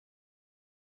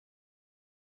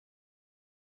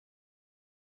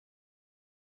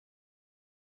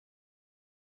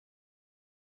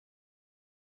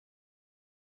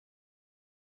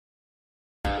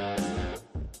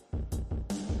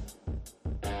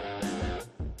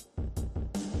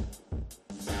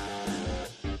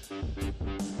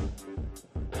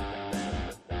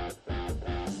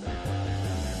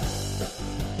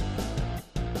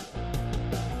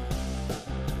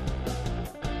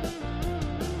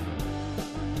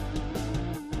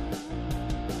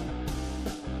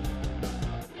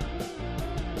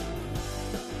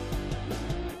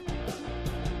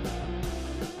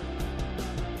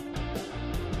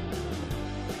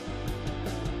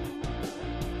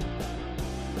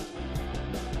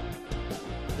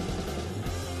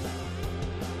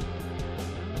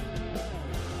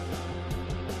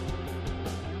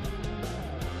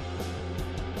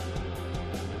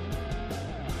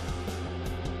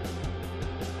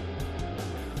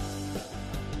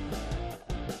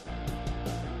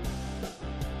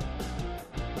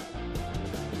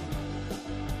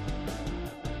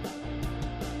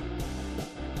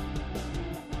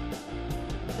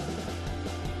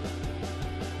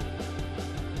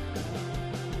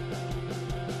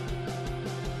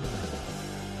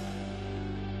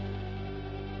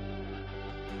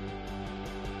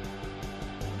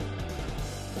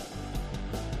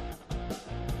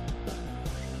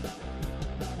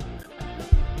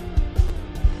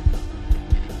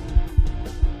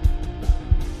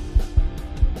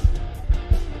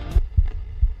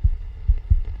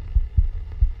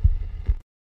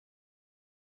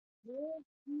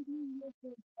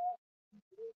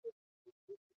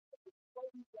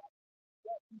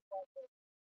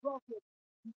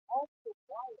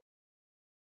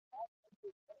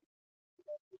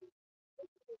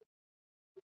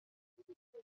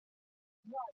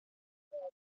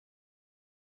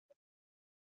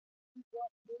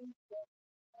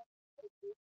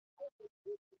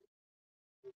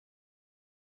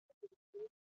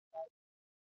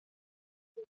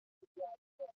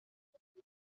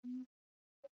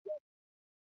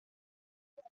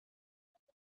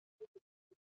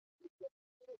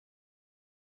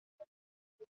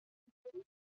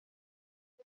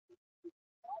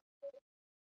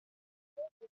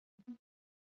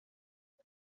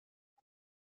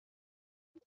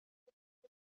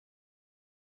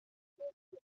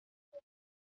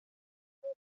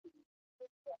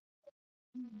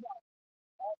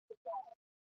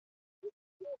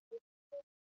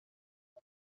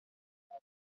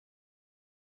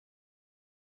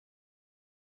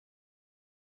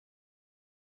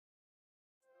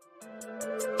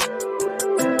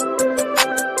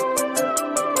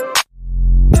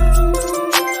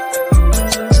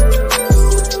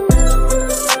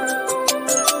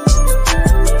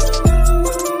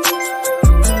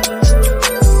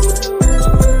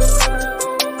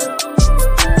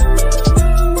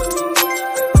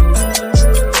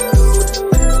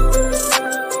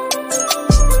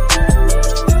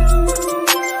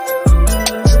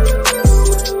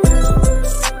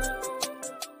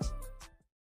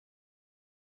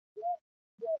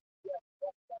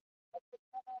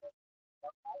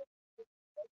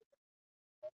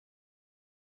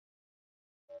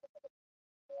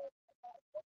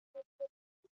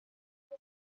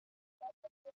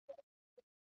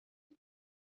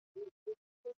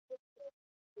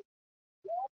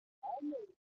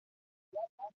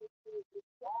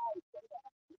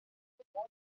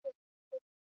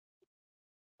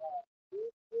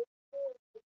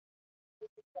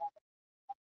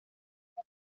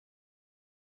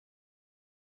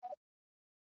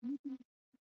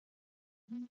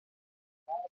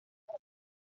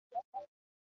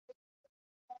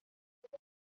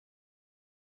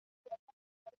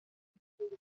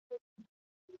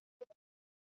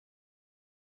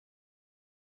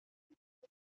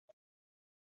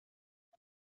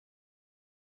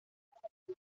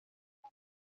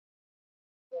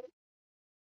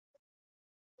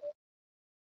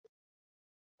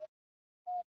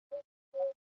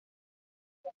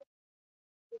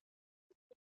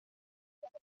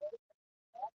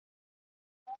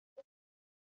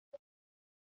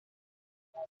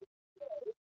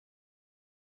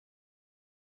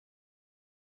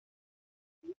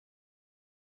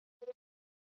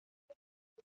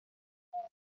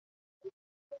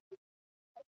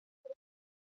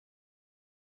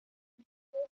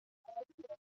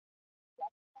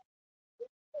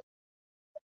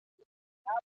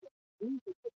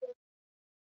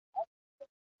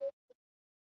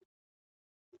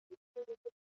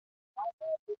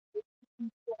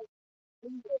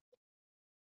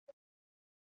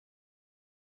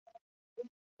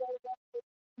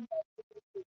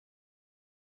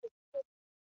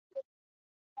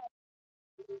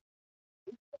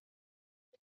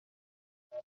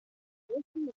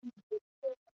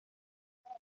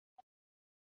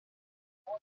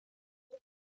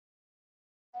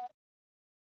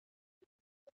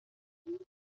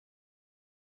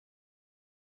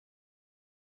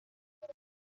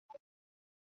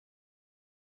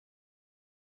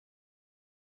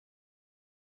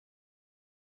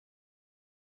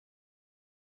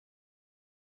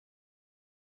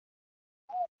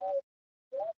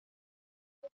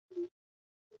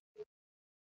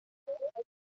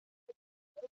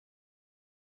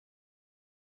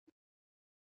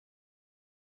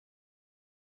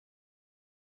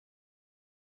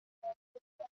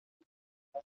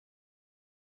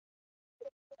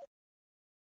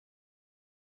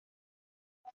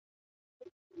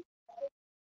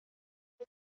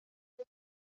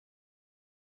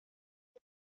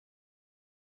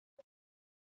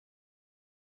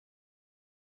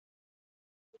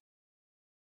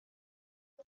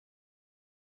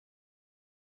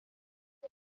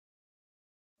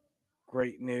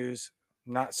Great news,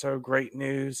 not so great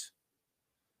news.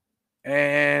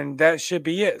 And that should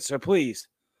be it. So please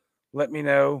let me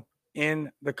know in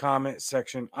the comment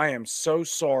section. I am so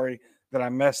sorry that I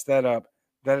messed that up.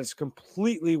 That is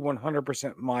completely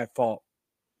 100% my fault.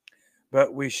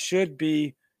 But we should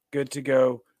be good to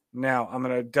go now. I'm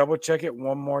going to double check it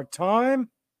one more time.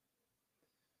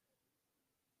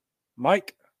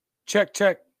 Mike, check,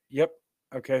 check. Yep.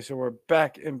 Okay, so we're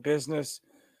back in business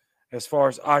as far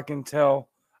as I can tell.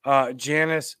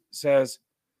 Janice says,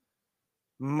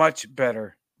 much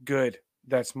better. Good.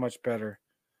 That's much better.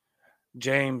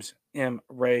 James M.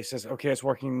 Ray says, okay, it's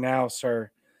working now,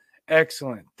 sir.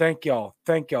 Excellent. Thank y'all.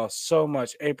 Thank y'all so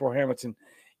much. April Hamilton.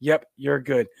 Yep, you're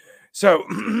good. So,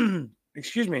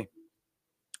 excuse me.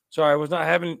 Sorry, I was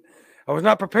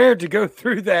not prepared to go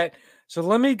through that. So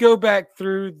let me go back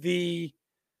through the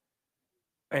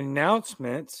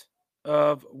announcement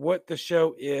of what the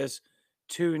show is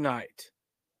tonight,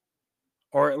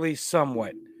 or at least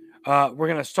somewhat. We're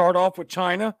going to start off with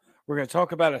China. We're going to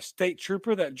talk about a state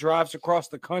trooper that drives across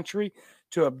the country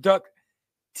to abduct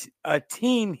a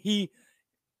teen he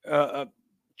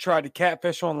tried to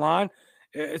catfish online.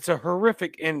 It's a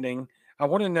horrific ending. I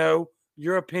want to know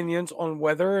your opinions on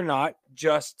whether or not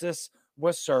justice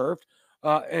was served.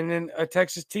 And then a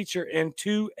Texas teacher and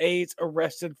 2 aides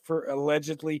arrested for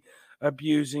allegedly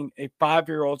abusing a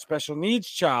 5-year-old special needs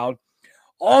child.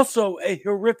 Also, a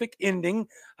horrific ending.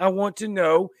 I want to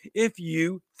know if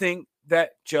you think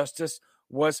that justice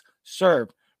was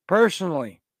served.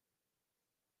 Personally,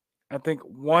 I think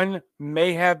one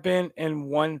may have been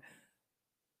and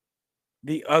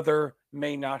the other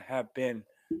may not have been.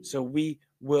 So we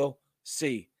will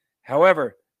see.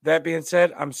 However, that being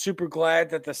said, I'm super glad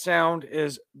that the sound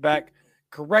is back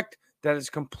correct. That is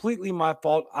completely my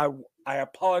fault. I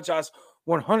apologize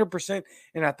 100%.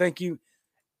 And I thank you,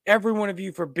 every one of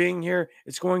you, for being here.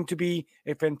 It's going to be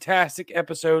a fantastic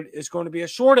episode. It's going to be a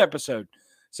short episode.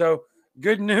 So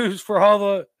good news for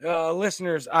all the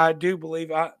listeners. I do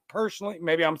believe, I personally,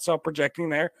 maybe I'm self-projecting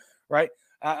there, right?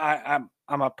 I'm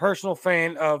a personal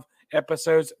fan of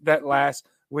episodes that last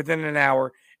within an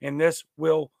hour, and this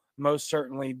will most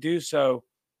certainly do so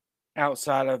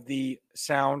outside of the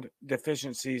sound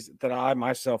deficiencies that I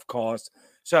myself caused.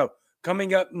 So,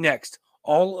 coming up next,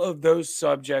 all of those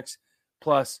subjects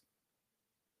plus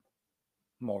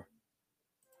more.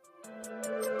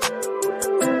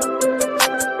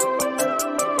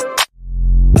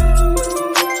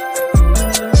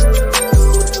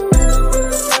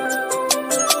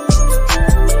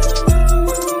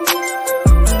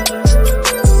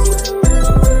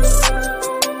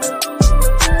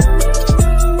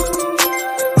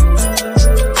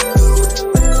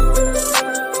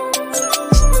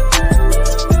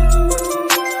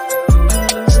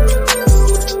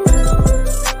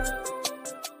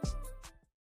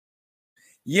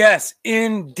 Yes,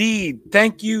 indeed.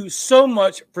 Thank you so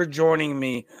much for joining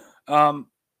me.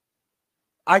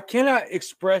 I cannot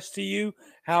express to you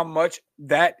how much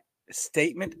that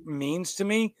statement means to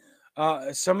me.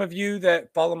 Some of you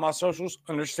that follow my socials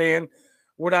understand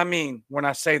what I mean when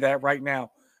I say that right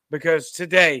now, because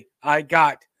today I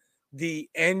got the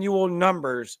annual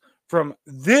numbers from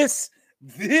this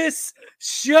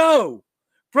show,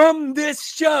 from this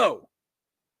show,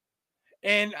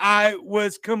 and I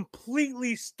was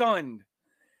completely stunned.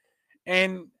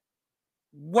 And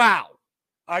wow,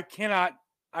 I cannot,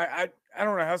 I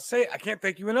don't know how to say it. I can't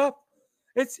thank you enough.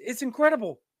 It's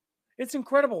incredible. It's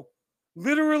incredible.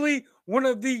 Literally one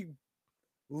of the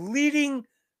leading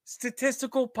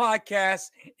statistical podcasts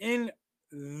in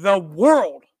the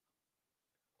world.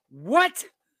 What?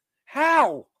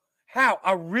 How? How?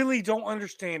 I really don't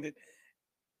understand it.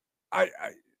 I,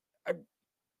 I,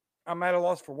 I'm at a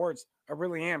loss for words. I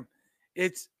really am.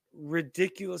 It's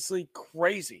ridiculously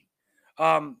crazy.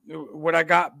 What I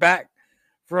got back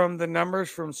from the numbers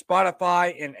from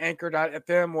Spotify and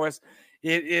Anchor.fm was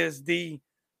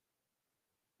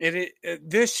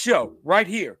this show right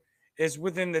here is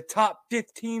within the top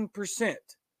 15%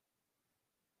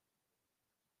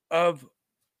 of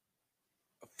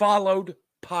followed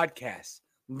podcasts.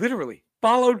 Literally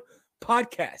followed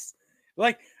podcasts.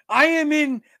 Like, I am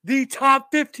in the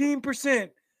top 15%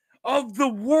 of the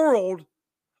world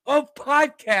of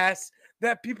podcasts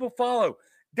that people follow.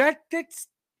 That's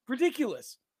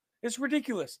ridiculous. It's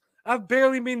ridiculous. I've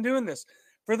barely been doing this.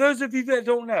 For those of you that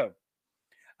don't know,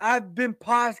 I've been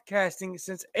podcasting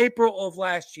since April of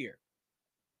last year.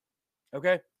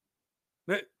 Okay?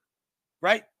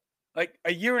 Right? Like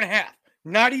a year and a half,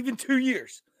 not even 2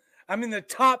 years. I'm in the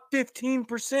top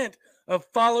 15% of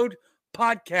followed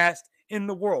podcasts in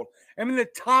the world. I'm in the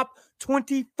top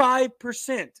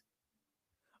 25%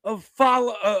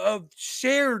 of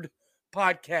shared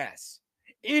podcasts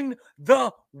in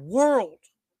the world.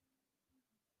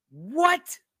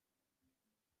 What?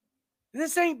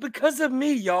 This ain't because of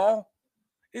me, y'all.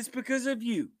 It's because of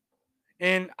you.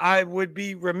 And I would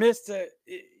be remiss to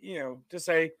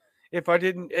say if I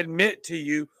didn't admit to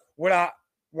you what I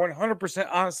 100%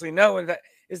 honestly know, and that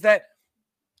is that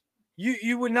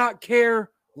you would not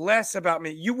care less about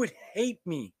me. You would hate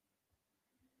me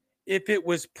if it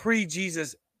was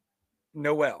pre-Jesus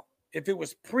Noel, if it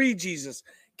was pre-Jesus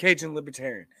Cajun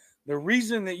Libertarian. the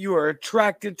reason that you are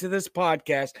attracted to this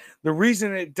podcast, the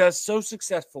reason it does so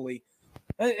successfully,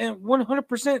 and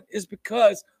 100% is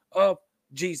because of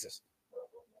Jesus.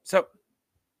 So,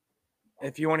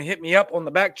 if you want to hit me up on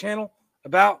the back channel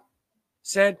about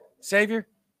said Savior,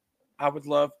 I would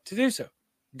love to do so.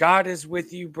 God is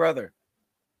with you, brother.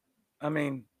 I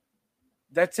mean,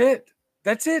 that's it.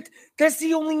 That's it. That's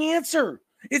the only answer.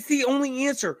 It's the only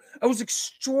answer. I was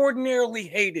extraordinarily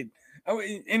hated,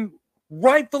 and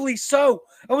rightfully so.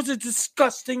 I was a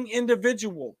disgusting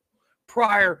individual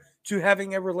prior to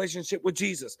having a relationship with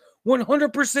Jesus.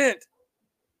 100%.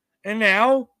 And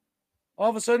now, all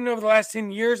of a sudden, over the last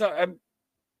 10 years, I'm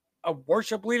a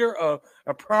worship leader,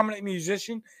 a prominent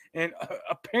musician, and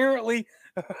apparently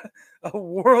a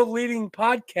world leading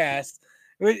podcast.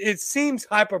 It seems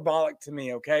hyperbolic to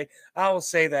me. Okay, I will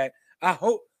say that. I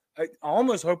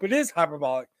almost hope it is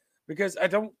hyperbolic because I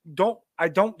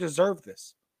don't deserve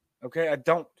this. Okay, I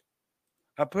don't.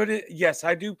 Yes,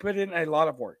 I do put in a lot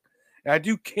of work. I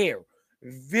do care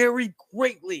very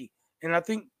greatly, and I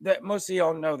think that most of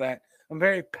y'all know that. I'm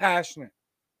very passionate.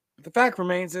 But the fact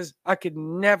remains is I could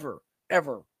never,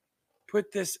 ever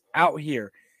put this out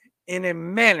here in a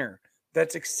manner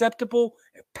that's acceptable,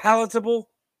 palatable,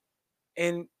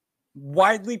 and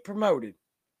widely promoted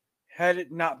had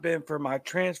it not been for my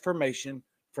transformation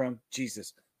from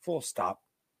Jesus. Full stop.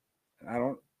 I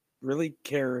don't really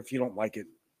care if you don't like it.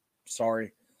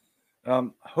 Sorry.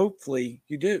 Hopefully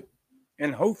you do.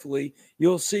 And hopefully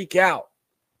you'll seek out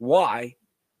why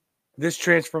this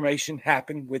transformation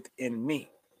happened within me,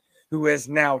 who has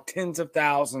now tens of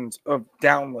thousands of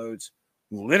downloads,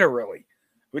 literally,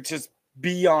 which is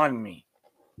beyond me,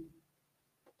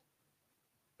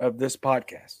 of this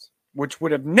podcast, which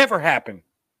would have never happened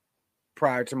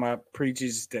prior to my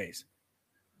pre-Jesus days.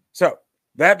 So,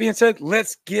 that being said,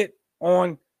 let's get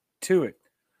on to it.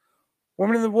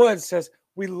 Woman in the Woods says,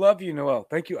 "We love you, Noel."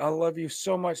 Thank you. I love you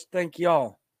so much. Thank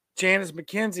y'all. Janice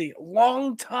McKenzie,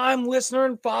 long-time listener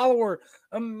and follower.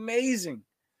 Amazing.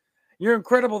 You're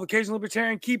incredible. The Occasional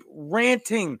Libertarian. Keep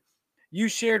ranting. You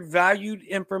shared valued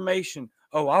information.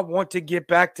 Oh, I want to get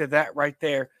back to that right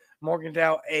there. Morgan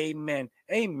Dow, amen.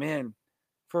 Amen.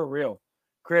 For real.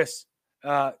 Chris,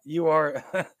 you are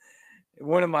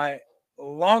one of my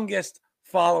longest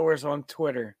followers on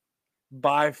Twitter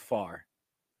by far.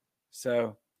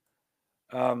 So,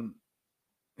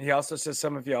 he also says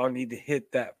some of y'all need to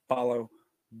hit that follow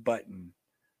button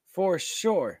for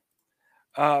sure.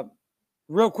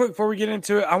 Real quick before we get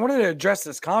into it, I wanted to address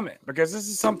this comment because this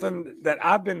is something that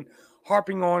I've been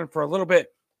harping on for a little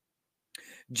bit.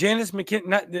 Janice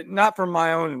McKinney, not for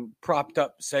my own propped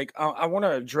up sake, I want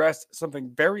to address something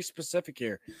very specific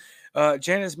here.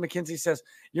 Janice McKenzie says,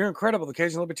 "You're incredible. The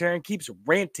Occasional Libertarian keeps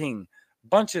ranting."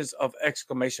 Bunches of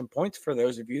exclamation points for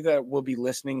those of you that will be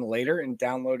listening later and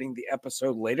downloading the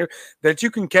episode later, that you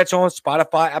can catch on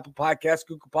Spotify, Apple Podcasts,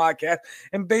 Google Podcasts,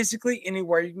 and basically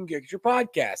anywhere you can get your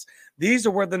podcasts. These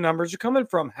are where the numbers are coming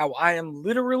from. How I am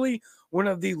literally one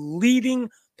of the leading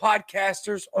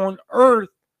podcasters on earth.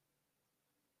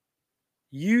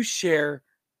 You share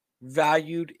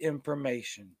valued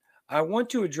information. I want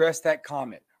to address that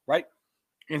comment, right?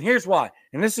 And here's why.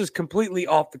 And this is completely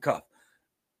off the cuff.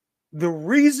 The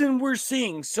reason we're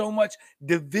seeing so much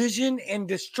division and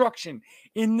destruction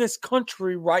in this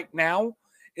country right now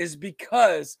is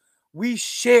because we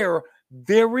share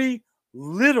very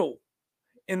little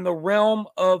in the realm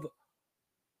of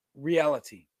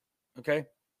reality. Okay?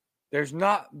 There's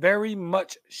not very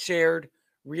much shared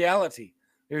reality.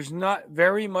 There's not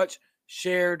very much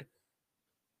shared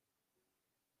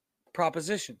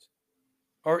propositions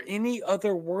or any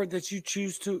other word that you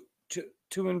choose to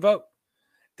invoke.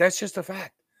 That's just a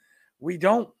fact. We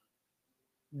don't.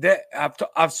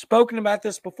 I've spoken about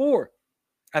this before.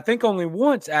 I think only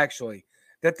once, actually.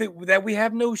 That we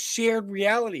have no shared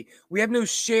reality. We have no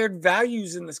shared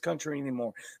values in this country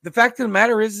anymore. The fact of the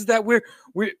matter is that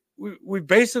we've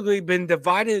basically been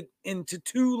divided into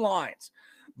two lines.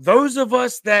 Those of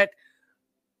us that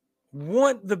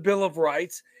want the Bill of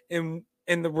Rights and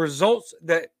the results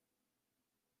that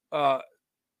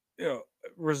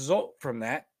result from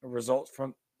that, results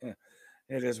from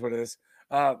it is what it is.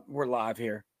 We're live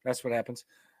here. That's what happens.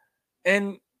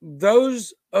 And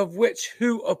those of which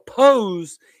who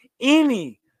oppose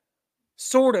any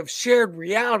sort of shared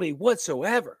reality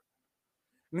whatsoever.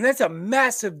 I mean, that's a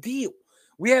massive deal.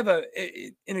 We have an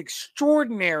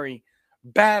extraordinary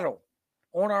battle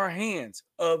on our hands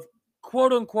of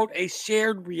quote unquote a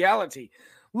shared reality.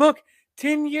 Look,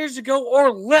 10 years ago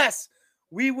or less,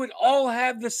 we would all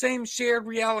have the same shared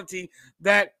reality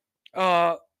that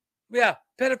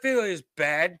pedophilia is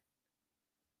bad.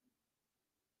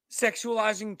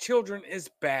 Sexualizing children is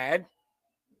bad.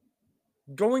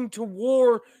 Going to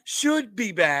war should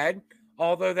be bad,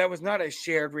 although that was not a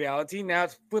shared reality. Now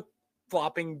it's flip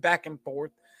flopping back and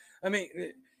forth. I mean,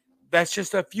 that's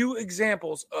just a few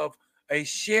examples of a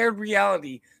shared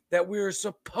reality that we're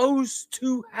supposed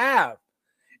to have,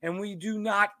 and we do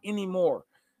not anymore.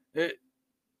 The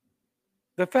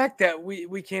fact that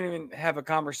we can't even have a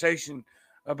conversation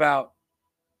about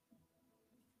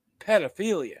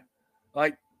pedophilia,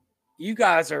 like, you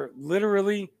guys are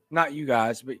literally, not you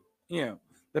guys, but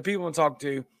the people I talk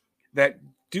to that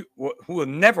who will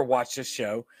never watch this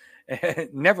show,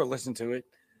 never listen to it.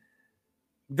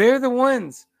 They're the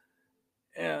ones.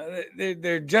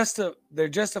 They're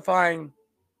justifying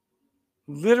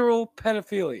literal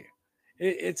pedophilia.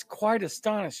 It's quite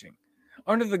astonishing,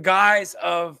 under the guise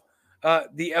of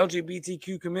the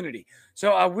LGBTQ community.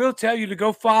 So I will tell you to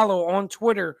go follow on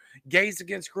Twitter, Gays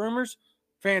Against Groomers.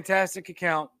 Fantastic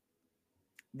account.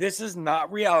 This is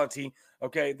not reality.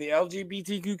 Okay, the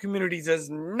LGBTQ community does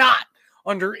not,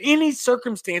 under any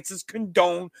circumstances,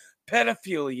 condone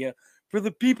pedophilia for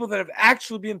the people that have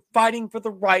actually been fighting for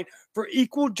the right for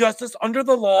equal justice under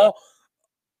the law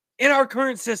in our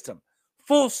current system.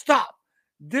 Full stop.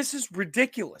 This is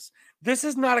ridiculous. This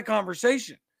is not a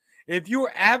conversation. If you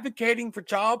are advocating for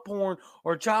child porn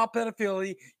or child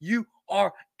pedophilia, you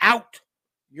are out.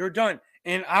 You're done.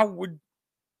 And I would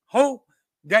hope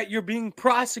that you're being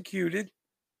prosecuted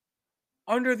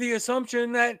under the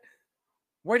assumption that,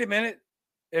 wait a minute,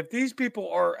 if these people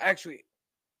are actually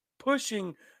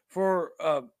pushing for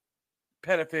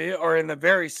pedophilia, or in the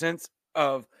very sense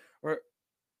of, or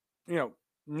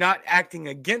not acting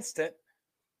against it,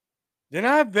 then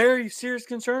I have very serious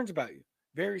concerns about you.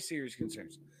 Very serious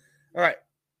concerns. All right.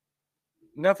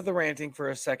 Enough of the ranting for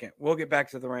a second. We'll get back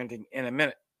to the ranting in a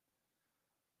minute.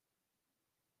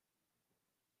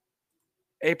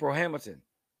 April Hamilton.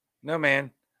 No,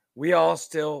 man. We all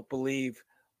still believe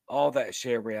all that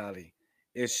shared reality.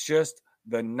 It's just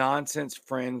the nonsense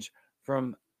fringe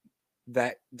from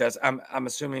that does. I'm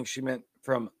assuming she meant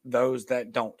from those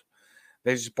that don't.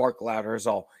 They just bark louder is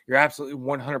all. You're absolutely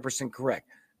 100% correct.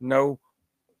 No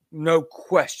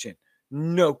question.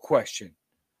 No question.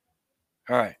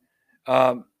 All right.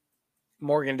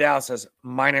 Morgan Dow says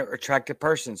minor attracted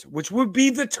persons, which would be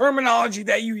the terminology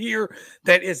that you hear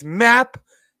that is MAP,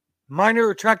 minor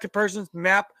attracted persons,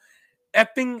 MAP,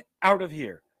 effing out of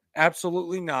here.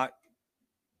 Absolutely not.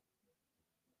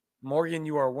 Morgan,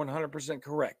 you are 100%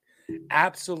 correct.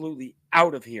 Absolutely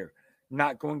out of here.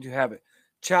 Not going to have it.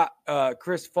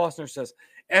 Chris Foster says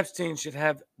Epstein should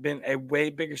have been a way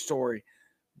bigger story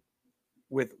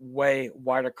with way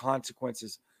wider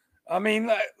consequences. I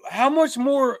mean, how much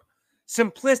more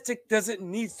simplistic does it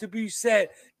need to be said?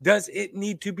 Does it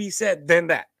need to be said than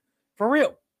that? For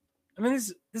real. I mean,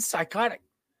 this is psychotic.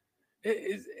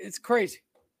 It's crazy.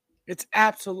 It's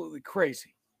absolutely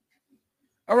crazy.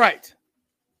 All right.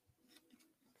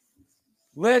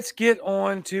 Let's get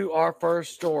on to our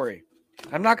first story.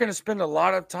 I'm not going to spend a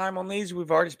lot of time on these.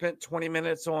 We've already spent 20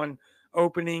 minutes on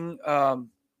opening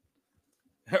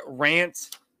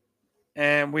rants,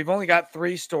 and we've only got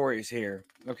 3 stories here.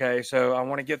 Okay, so I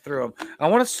want to get through them. I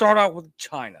want to start out with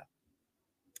China.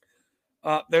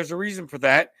 There's a reason for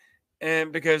that,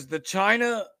 and because the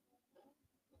China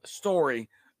story,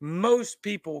 most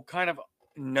people kind of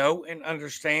know and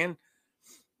understand.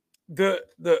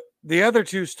 The other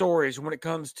 2 stories, when it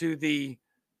comes to the,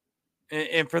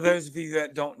 and for those of you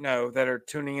that don't know, that are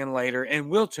tuning in later and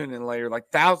will tune in later, like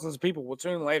thousands of people will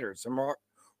tune in later. It's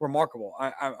remarkable.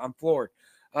 I'm floored.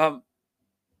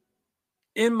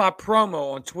 In my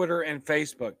promo on Twitter and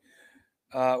Facebook,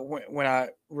 when I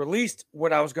released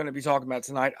what I was going to be talking about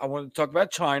tonight, I wanted to talk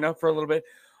about China for a little bit.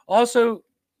 Also,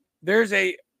 there's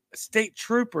a state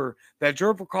trooper that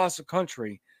drove across the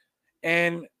country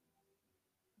and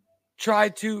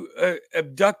tried to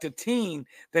abduct a teen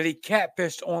that he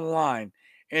catfished online.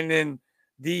 And then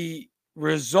the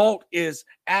result is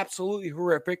absolutely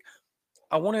horrific.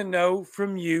 I want to know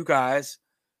from you guys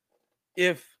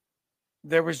if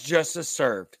there was justice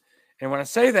served. And when I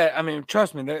say that, I mean,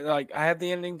 trust me, like, I have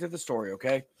the ending to the story,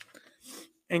 okay?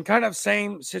 And kind of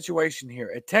same situation here.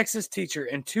 A Texas teacher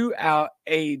and 2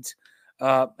 aides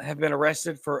have been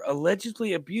arrested for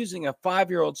allegedly abusing a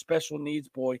 5-year-old special needs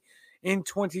boy in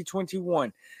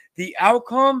 2021. The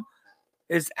outcome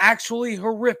is actually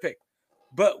horrific,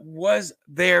 but was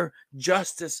there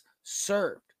justice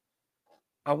served?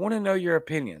 I want to know your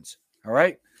opinions. All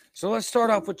right. So let's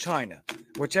start off with China,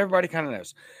 which everybody kind of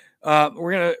knows.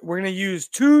 We're gonna use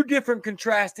 2 different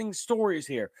contrasting stories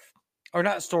here, or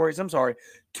not stories. I'm sorry,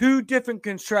 2 different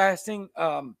contrasting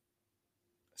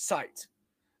sites.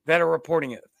 that are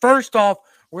reporting it. First off,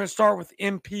 we're going to start with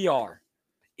NPR.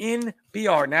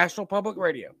 NPR, National Public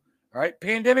Radio. All right.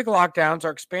 Pandemic lockdowns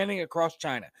are expanding across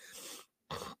China,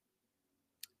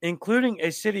 including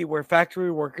a city where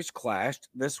factory workers clashed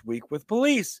this week with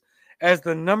police as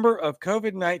the number of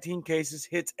COVID-19 cases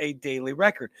hits a daily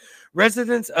record.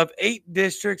 Residents of 8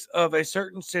 districts of a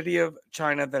certain city of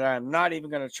China that I'm not even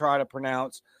going to try to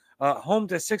pronounce, home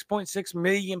to 6.6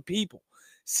 million people.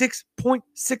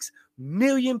 6.6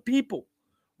 million people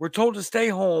were told to stay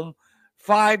home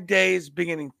 5 days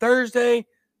beginning Thursday,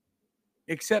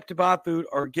 except to buy food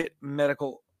or get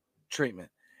medical treatment.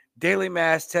 Daily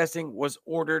mass testing was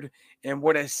ordered in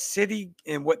what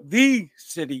the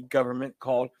city government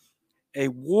called a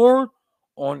war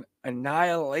on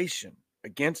annihilation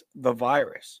against the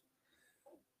virus.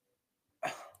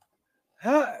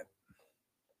 Let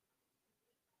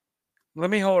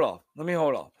me hold off.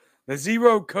 The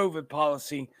zero COVID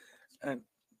policy, and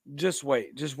just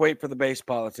wait for the base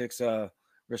politics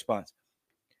response.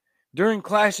 During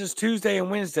clashes Tuesday and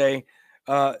Wednesday,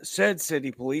 said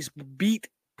city police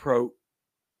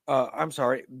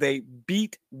they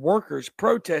beat workers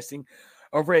protesting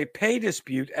over a pay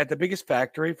dispute at the biggest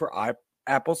factory for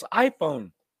Apple's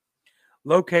iPhone,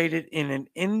 located in an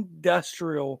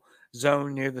industrial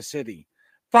zone near the city.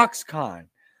 Foxconn,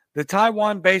 the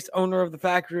Taiwan-based owner of the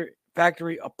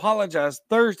factory, apologized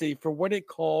Thursday for what it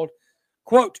called,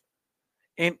 quote,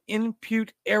 an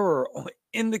input error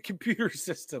in the computer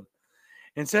system,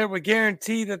 and said it would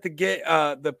guarantee that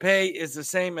the pay is the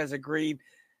same as agreed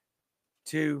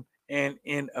to and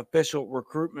in official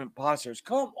recruitment process.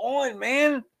 Come on,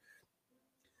 man.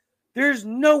 There's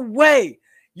no way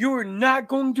you are not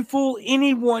going to fool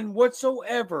anyone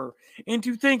whatsoever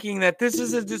into thinking that this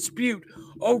is a dispute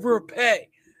over pay.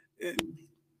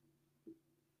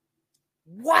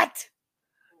 What?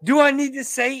 Do I need to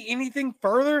say anything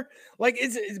further? Like,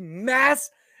 it's mass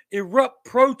erupt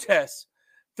protests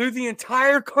through the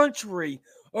entire country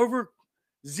over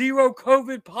zero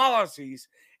COVID policies,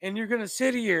 and you're going to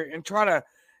sit here and try to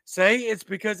say it's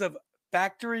because of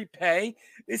factory pay?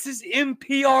 This is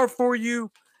NPR for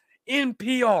you.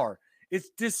 NPR.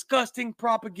 It's disgusting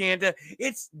propaganda.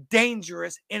 It's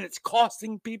dangerous, and it's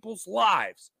costing people's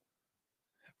lives.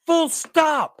 Full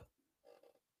stop.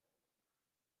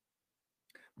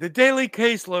 The daily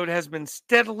caseload has been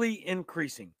steadily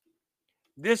increasing.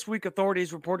 This week,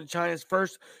 authorities reported China's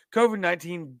first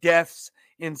COVID-19 deaths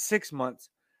in 6 months,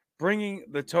 bringing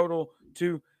the total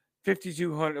to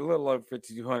 5,200, a little over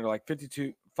 5,200, like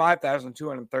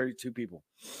 5,232 people.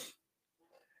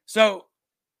 So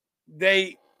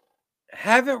they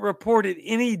haven't reported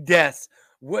any deaths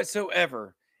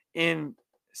whatsoever in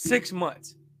 6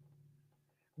 months.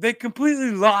 They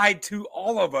completely lied to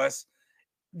all of us,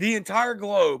 the entire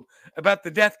globe, about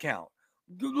the death count.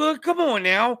 Look, come on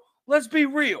now. Let's be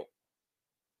real.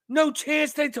 No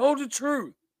chance they told the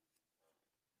truth.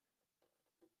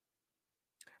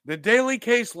 The daily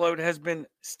caseload has been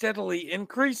steadily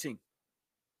increasing.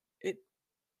 It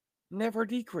never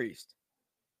decreased.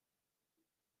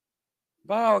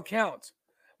 By all accounts,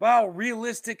 by all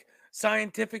realistic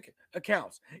scientific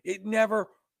accounts, it never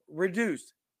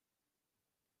reduced.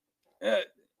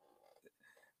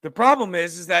 The problem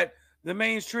is that the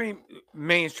mainstream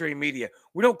media,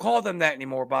 we don't call them that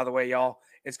anymore, by the way, y'all.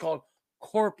 It's called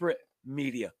corporate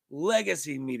media,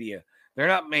 legacy media. They're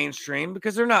not mainstream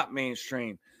because they're not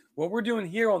mainstream. What we're doing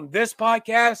here on this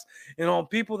podcast and on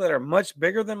people that are much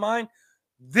bigger than mine,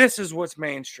 this is what's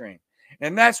mainstream.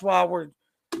 And that's why we're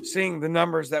seeing the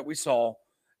numbers that we saw,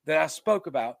 that I spoke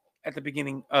about at the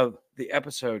beginning of the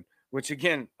episode, which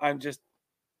again,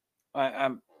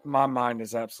 my mind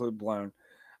is absolutely blown.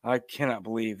 I cannot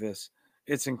believe this.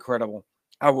 It's incredible.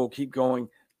 I will keep going.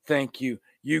 Thank you.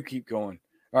 You keep going.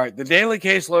 All right. The daily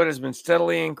caseload has been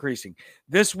steadily increasing.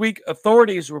 This week,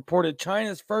 authorities reported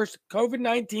China's first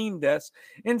COVID-19 deaths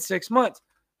in 6 months.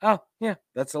 Oh, yeah,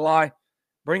 that's a lie.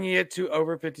 Bringing it to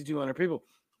over 5,200 people.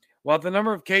 While the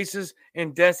number of cases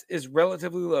and deaths is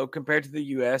relatively low compared to the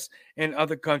U.S. and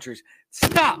other countries.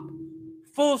 Stop.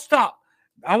 Full stop.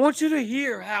 I want you to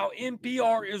hear how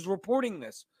NPR is reporting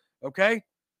this, okay?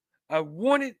 I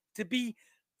want it to be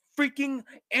freaking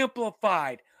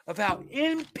amplified of how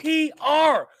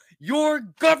NPR, your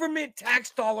government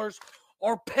tax dollars,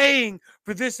 are paying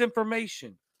for this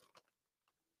information.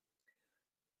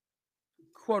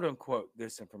 Quote unquote,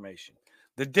 this information.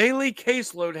 The daily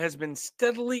caseload has been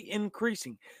steadily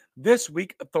increasing. This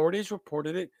week, authorities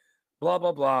reported it, blah,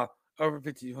 blah, blah, over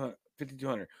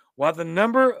 5,200. While the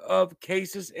number of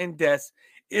cases and deaths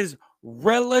is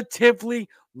relatively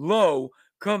low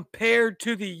compared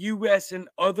to the U.S. and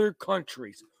other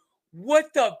countries.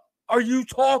 What the are you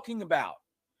talking about?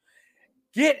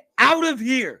 Get out of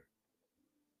here.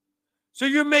 So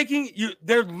you're making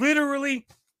they're literally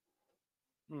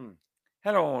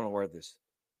how do I want to word this?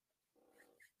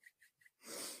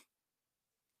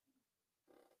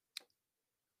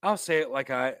 I'll say it like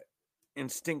I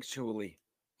instinctually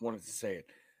wanted to say it.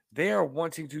 They are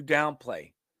wanting to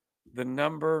downplay the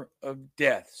number of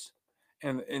deaths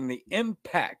and the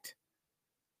impact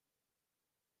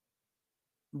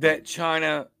that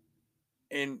China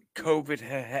and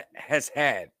COVID has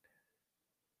had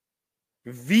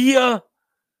via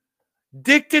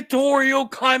dictatorial,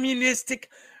 communistic,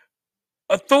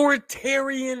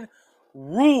 authoritarian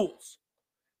rules.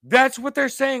 That's what they're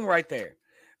saying right there.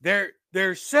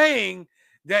 They're saying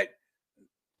that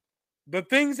the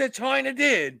things that China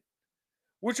did,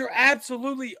 which are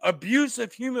absolutely abuse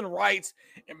of human rights,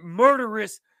 and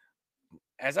murderous,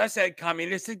 as I said,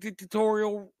 communistic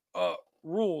dictatorial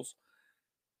rules,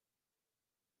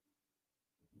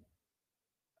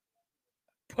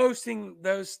 posting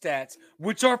those stats,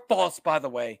 which are false, by the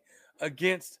way,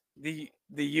 against the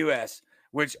U.S.,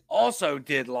 which also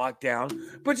did lockdown,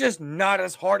 but just not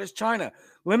as hard as China.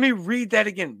 Let me read that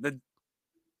again.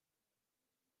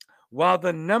 While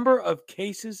the number of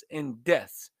cases and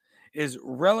deaths is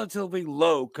relatively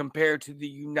low compared to the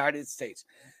United States,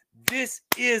 this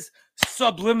is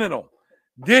subliminal.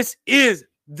 This is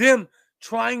them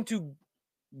trying to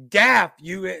gaff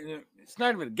you. It's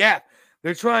not even a gaff.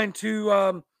 They're trying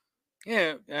to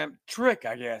trick,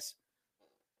 I guess.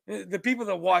 The people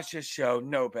that watch this show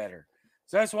know better.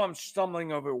 So that's why I'm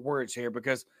stumbling over words here,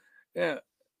 because uh,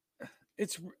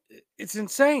 it's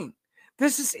insane.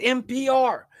 This is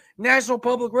NPR, National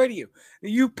Public Radio.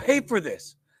 You pay for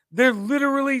this. They're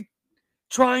literally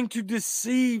trying to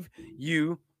deceive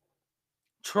you,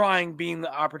 trying being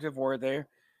the operative word there,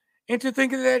 into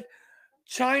thinking that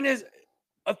China's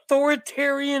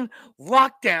authoritarian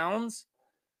lockdowns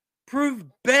prove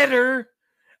better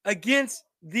against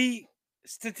the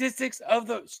statistics of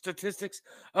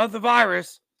the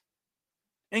virus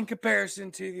in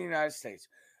comparison to the United States.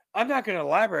 I'm not going to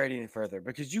elaborate any further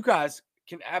because you guys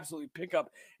can absolutely pick up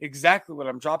exactly what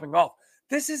I'm dropping off.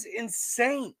 This is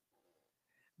insane.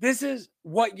 This is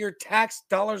what your tax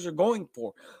dollars are going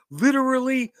for.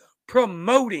 Literally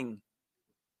promoting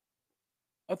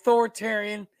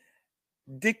authoritarian,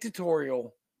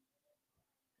 dictatorial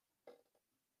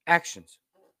actions,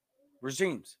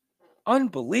 regimes.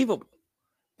 Unbelievable.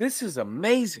 This is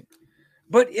amazing.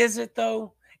 But is it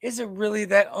though? Is it really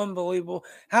that unbelievable?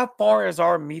 How far has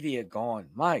our media gone?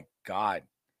 My God.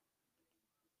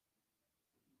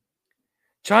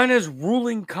 China's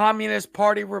ruling Communist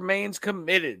Party remains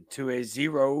committed to a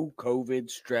zero COVID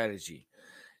strategy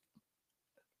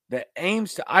that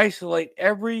aims to isolate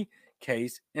every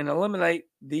case and eliminate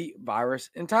the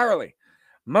virus entirely.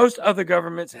 Most other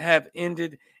governments have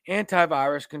ended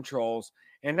antivirus controls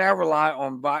and now rely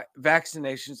on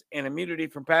vaccinations and immunity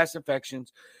from past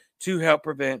infections to help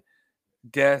prevent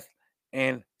death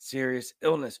and serious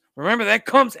illness. Remember, that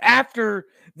comes after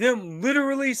them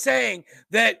literally saying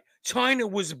that China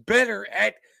was better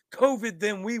at COVID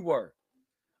than we were.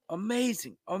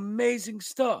 Amazing, amazing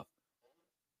stuff.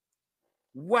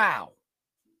 Wow.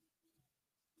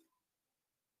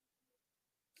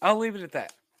 I'll leave it at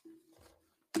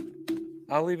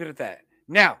that.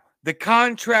 Now, the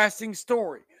contrasting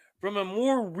story from a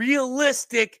more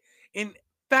realistic and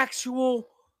factual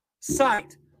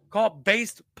site called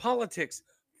Based Politics.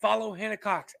 Follow Hannah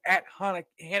Cox at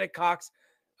Hannah Cox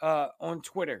on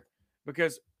Twitter,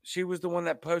 because she was the one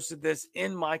that posted this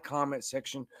in my comment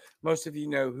section. Most of you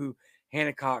know who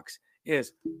Hannah Cox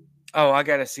is. Oh, I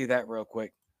got to see that real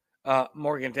quick.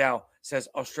 Morgan Dow says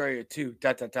Australia too. ...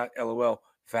 LOL.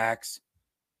 Facts.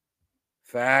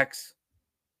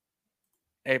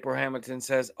 April Hamilton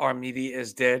says our media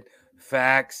is dead.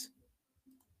 Facts.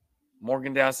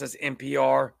 Morgan Dow says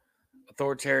NPR.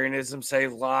 Authoritarianism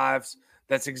saves lives.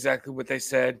 That's exactly what they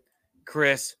said.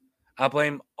 Chris, I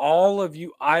blame all of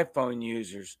you iPhone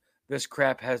users. This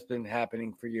crap has been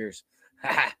happening for years.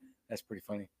 That's pretty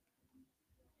funny.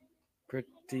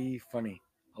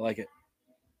 I like it.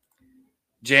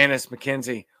 Janice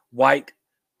McKenzie, white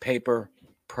paper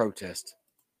protest.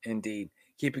 Indeed.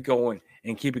 Keep it going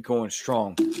and keep it going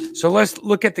strong. So let's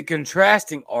look at the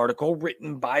contrasting article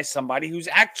written by somebody who's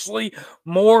actually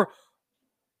more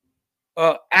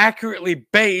accurately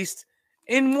based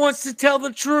and wants to tell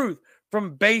the truth,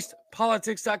 from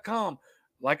basedpolitics.com.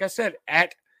 Like I said,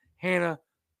 at Hannah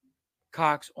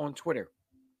Cox on Twitter.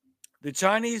 The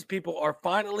Chinese people are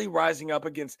finally rising up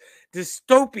against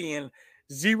dystopian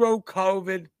zero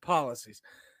COVID policies.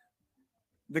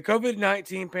 The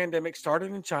COVID-19 pandemic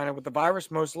started in China, with the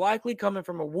virus most likely coming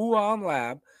from a Wuhan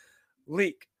lab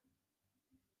leak.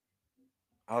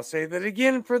 I'll say that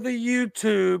again for the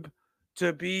YouTube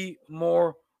to be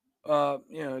more,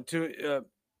 to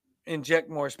inject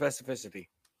more specificity.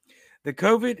 The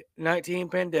COVID 19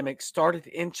 pandemic started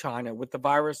in China, with the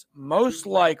virus most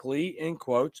likely, in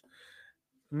quotes,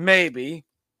 maybe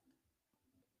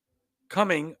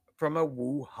coming from a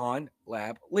Wuhan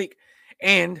lab leak.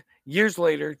 And years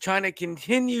later, China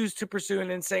continues to pursue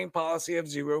an insane policy of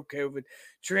zero COVID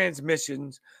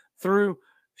transmissions through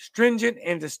stringent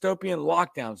and dystopian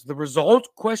lockdowns. The result?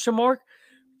 Question mark.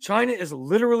 China is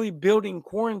literally building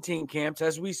quarantine camps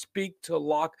as we speak to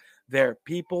lock their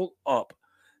people up.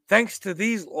 Thanks to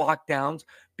these lockdowns,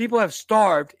 people have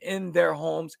starved in their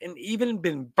homes and even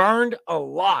been burned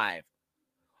alive,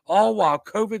 all while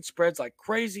COVID spreads like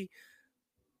crazy,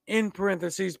 in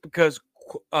parentheses, because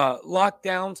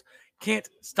lockdowns can't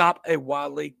stop a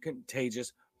wildly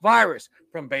contagious virus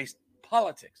from base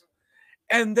politics.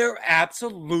 And they're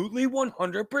absolutely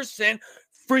 100%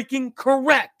 freaking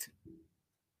correct.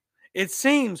 It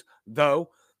seems, though,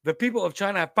 the people of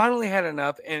China have finally had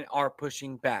enough and are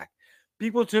pushing back.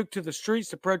 People took to the streets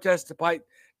to protest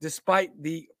despite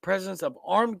the presence of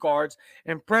armed guards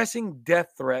and pressing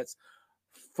death threats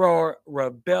for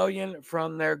rebellion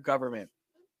from their government.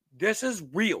 This is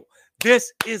real.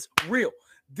 This is real.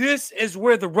 This is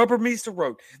where the rubber meets the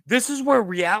road. This is where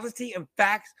reality and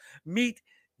facts meet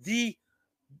the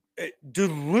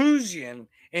delusion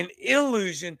and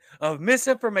illusion of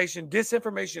misinformation,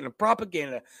 disinformation, and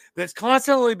propaganda that's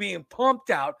constantly being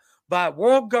pumped out by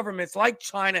world governments like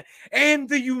China and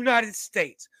the United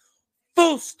States.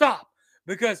 Full stop.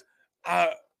 Because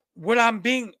what I'm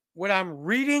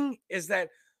reading is that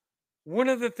one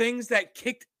of the things that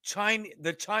kicked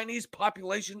the Chinese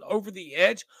population over the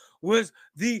edge was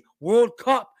the World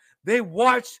Cup. They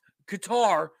watched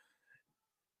Qatar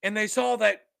and they saw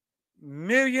that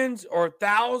millions or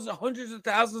thousands, hundreds of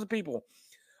thousands of people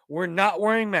were not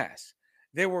wearing masks.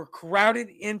 They were crowded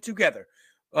in together,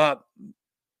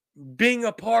 being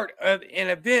a part of an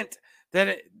event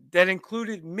that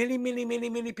included many, many,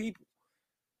 many, many people.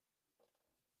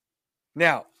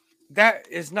 Now, that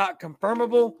is not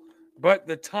confirmable, but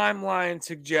the timeline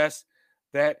suggests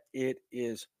that it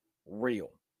is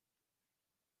real.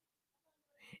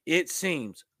 It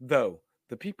seems, though,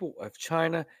 the people of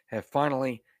China have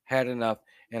finally had enough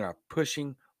and are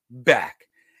pushing back.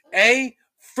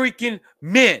 Freaking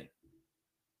men.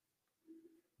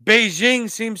 Beijing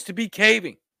seems to be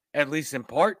caving, at least in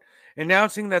part,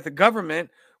 announcing that the government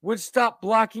would stop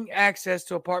blocking access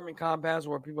to apartment compounds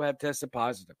where people have tested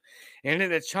positive. And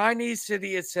in a Chinese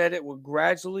city, it said it would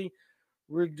gradually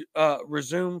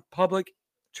resume public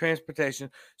transportation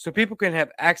so people can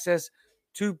have access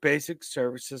to basic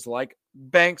services like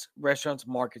banks, restaurants,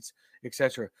 markets,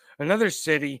 etc. Another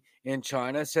city in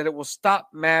China said it will stop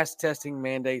mass testing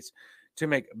mandates to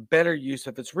make better use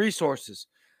of its resources.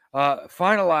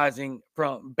 Finalizing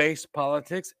from Base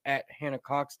Politics at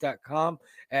hannahcox.com,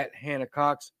 at Hannah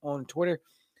Cox on Twitter.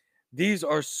 These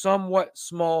are somewhat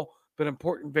small but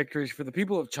important victories for the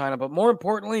people of China. But more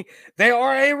importantly, they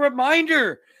are a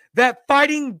reminder that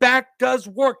fighting back does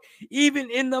work, even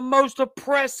in the most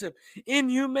oppressive,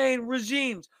 inhumane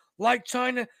regimes like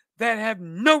China that have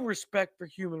no respect for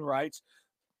human rights.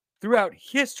 Throughout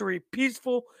history,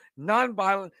 peaceful,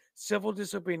 nonviolent civil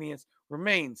disobedience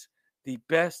remains the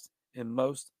best and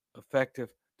most effective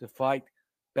to fight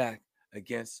back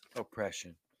against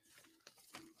oppression.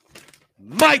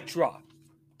 Mic drop.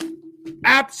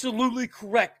 Absolutely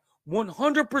correct.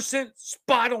 100%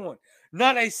 spot on.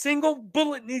 Not a single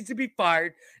bullet needs to be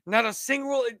fired. Not a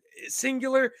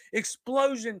singular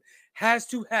explosion has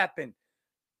to happen.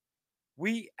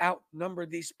 We outnumber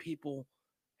these people.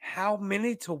 How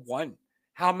many to one?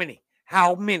 How many?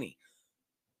 How many?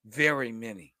 Very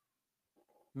many.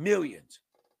 Millions.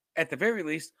 At the very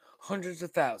least, hundreds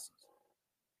of thousands.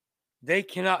 They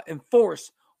cannot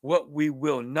enforce what we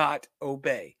will not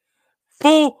obey.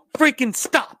 Full freaking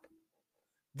stop.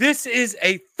 This is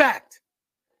a fact.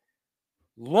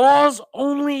 Laws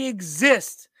only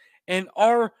exist and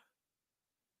are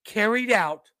carried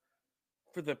out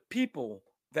for the people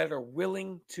that are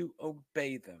willing to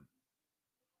obey them.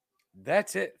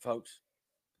 That's it, folks.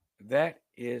 That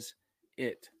is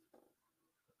it.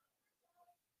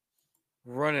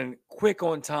 Running quick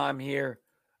on time here.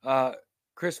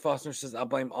 Chris Foster says, "I'll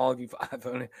blame all of you for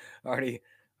iPhone." Already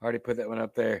put that one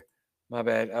up there. My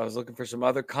bad. I was looking for some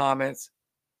other comments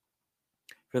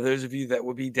for those of you that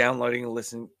will be downloading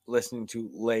and listening to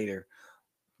later.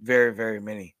 Very, very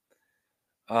many.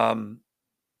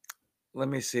 let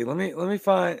me see. Let me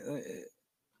find.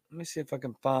 Let me see if I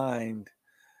can find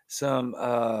some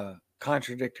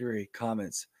contradictory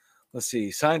comments. Let's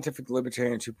see. Scientific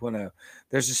Libertarian 2.0.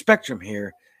 There's a spectrum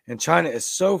here, and China is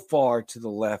so far to the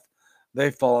left,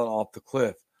 they've fallen off the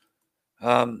cliff.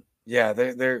 Yeah,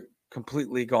 they're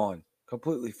completely gone,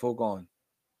 completely full gone.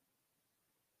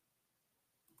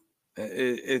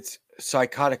 It's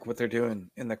psychotic what they're doing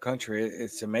in the country.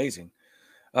 It's amazing.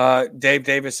 Dave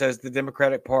Davis says the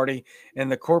Democratic Party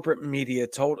and the corporate media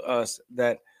told us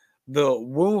that the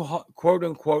Wuhan, quote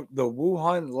unquote, the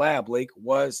Wuhan lab leak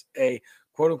was a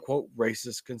quote unquote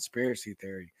racist conspiracy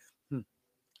theory.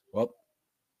 Well,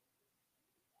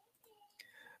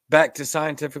 back to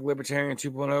Scientific Libertarian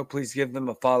 2.0. Please give them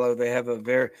a follow. They have a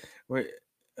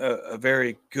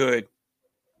very good,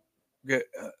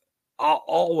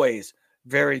 always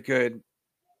very good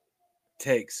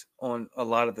takes on a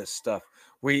lot of this stuff.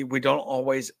 We don't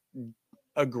always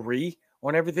agree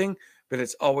on everything, but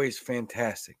it's always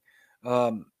fantastic.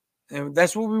 And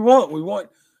that's what we want. We want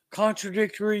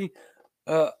contradictory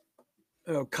uh,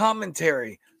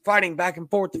 commentary, fighting back and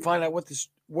forth to find out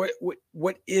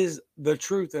what is the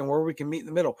truth and where we can meet in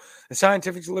the middle. The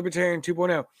Scientific Libertarian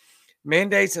 2.0.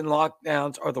 Mandates and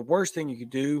lockdowns are the worst thing you could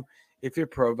do if you're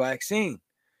pro-vaccine.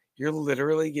 You're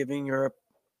literally giving your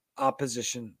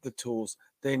opposition the tools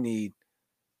they need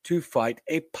to fight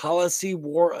a policy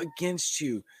war against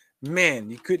you. Man,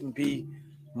 you couldn't be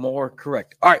more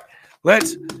correct. All right,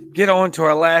 let's get on to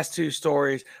our last two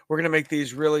stories. We're going to make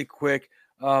these really quick,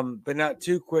 but not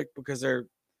too quick because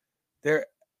they're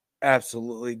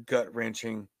absolutely gut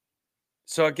wrenching.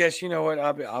 So I guess you know what?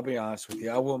 I'll be honest with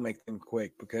you. I will make them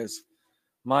quick because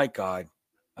my God,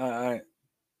 I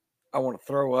I want to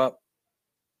throw up.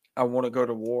 I want to go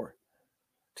to war.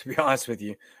 To be honest with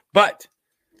you, but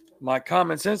my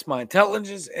common sense, my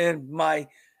intelligence, and my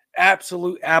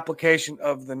absolute application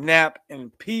of the nap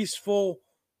and peaceful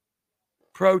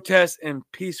protest and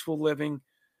peaceful living.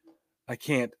 I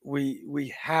can't.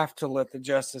 We have to let the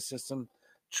justice system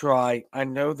try. I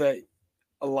know that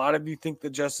a lot of you think the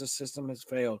justice system has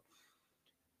failed,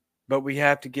 but we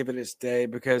have to give it its day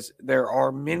because there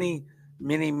are many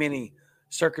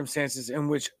circumstances in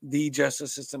which the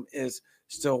justice system is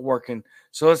still working.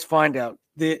 So let's find out.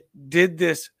 Did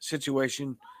this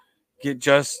situation get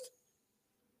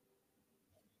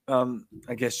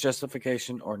I guess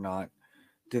justification or not?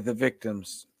 Did the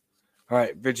victims? All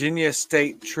right, Virginia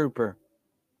State Trooper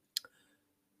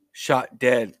shot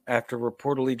dead after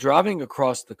reportedly driving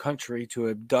across the country to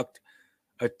abduct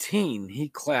a teen he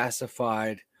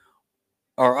classified,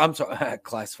 or I'm sorry,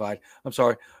 classified. I'm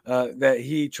sorry, that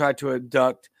he tried to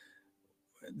abduct,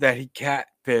 that he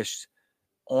catfished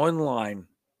online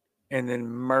and then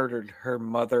murdered her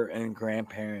mother and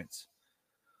grandparents.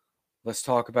 Let's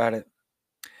talk about it.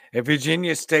 A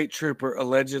Virginia state trooper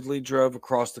allegedly drove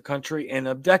across the country and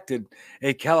abducted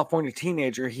a California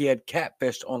teenager he had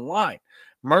catfished online,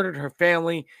 murdered her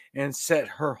family, and set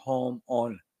her home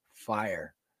on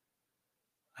fire.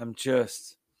 I'm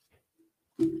just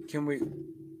can we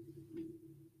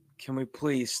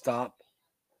please stop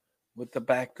with the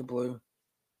back to blue?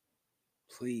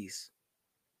 Please.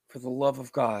 For the love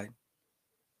of God.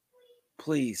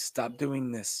 Please stop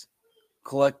doing this.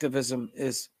 Collectivism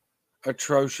is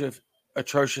atrocious.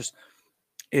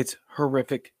 It's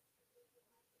horrific.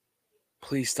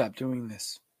 Please stop doing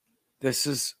this. This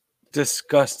is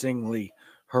disgustingly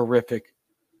horrific.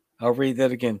 I'll read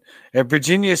that again. A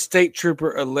Virginia state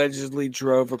trooper allegedly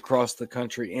drove across the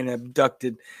country and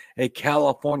abducted a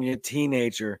California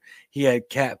teenager he had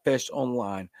catfished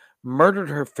online, murdered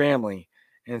her family,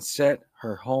 and set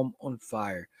her home on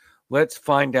fire. Let's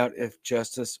find out if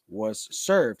justice was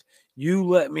served. You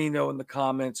let me know in the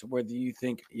comments whether you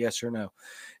think yes or no.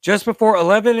 Just before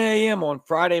 11 a.m. on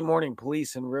Friday morning,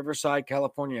 police in Riverside,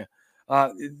 California.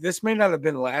 This may not have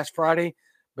been last Friday,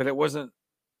 but it wasn't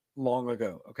long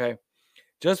ago. Okay.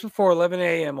 Just before 11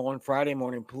 a.m. on Friday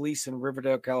morning, police in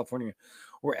Riverdale, California,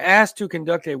 were asked to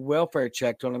conduct a welfare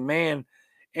check on a man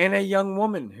and a young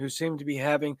woman who seemed to be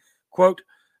having, quote,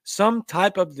 some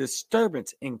type of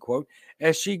disturbance, end quote,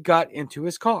 as she got into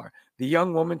his car. The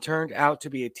young woman turned out to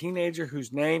be a teenager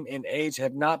whose name and age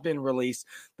have not been released.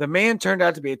 The man turned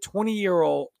out to be a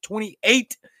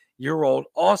 28-year-old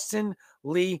Austin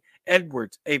Lee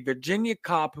Edwards, a Virginia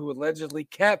cop who allegedly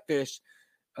catfished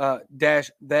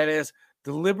that is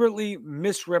deliberately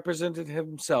misrepresented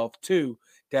himself to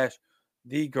dash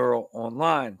the girl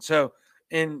online. So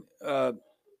in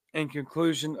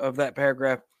conclusion of that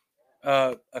paragraph,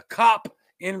 a cop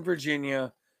in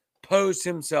Virginia posed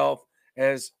himself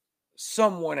as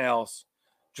someone else,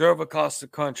 drove across the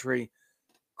country,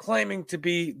 claiming to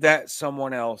be that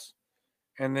someone else,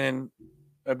 and then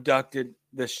abducted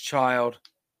this child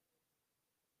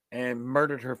and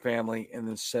murdered her family and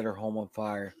then set her home on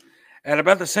fire. At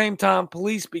about the same time,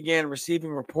 police began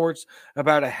receiving reports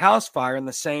about a house fire in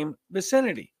the same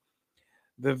vicinity.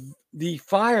 The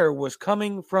fire was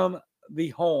coming from the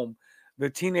home the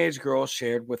teenage girl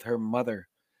shared with her mother.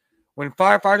 When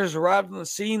firefighters arrived on the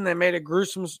scene, they made a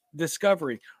gruesome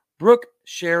discovery. Brooke,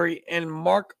 Sherry, and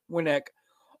Mark Winnick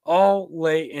all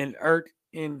lay inert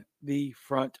in the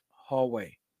front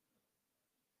hallway.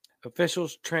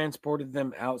 Officials transported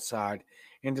them outside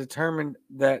and determined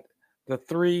that the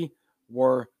three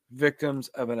were victims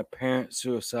of an apparent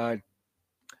suicide.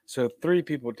 So, three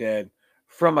people dead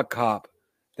from a cop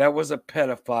that was a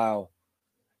pedophile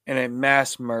and a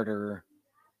mass murderer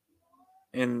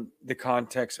in the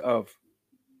context of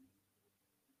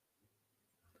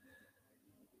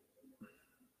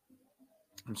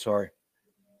I'm sorry.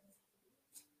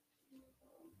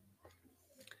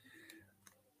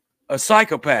 A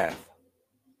psychopath.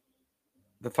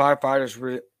 The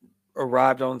firefighters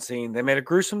arrived on scene. They made a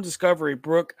gruesome discovery.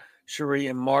 Brooke, Cherie,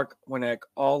 and Mark Winnick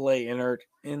all lay inert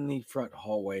in the front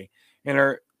hallway.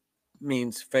 Inert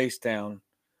means face down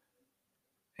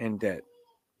and dead,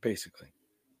 basically.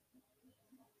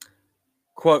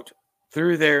 Quote,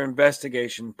 through their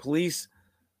investigation, police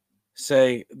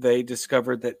say they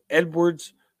discovered that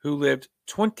Edwards, who lived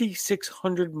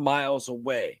 2,600 miles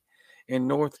away in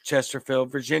North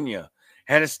Chesterfield, Virginia,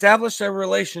 had established a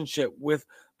relationship with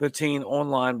the teen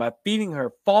online by feeding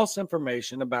her false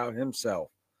information about himself.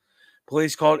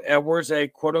 Police called Edwards a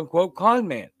quote unquote con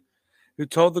man who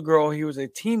told the girl he was a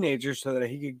teenager so that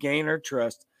he could gain her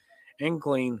trust and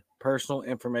glean personal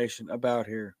information about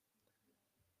her.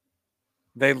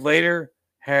 They later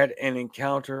had an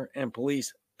encounter and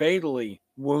police fatally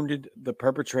wounded the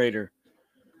perpetrator,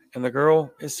 and the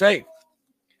girl is safe.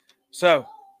 So,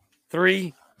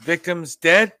 3 victims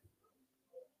dead,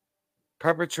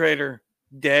 perpetrator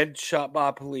dead, shot by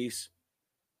police,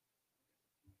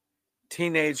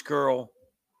 teenage girl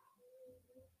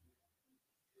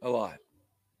alive.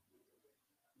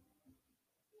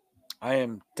 I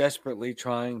am desperately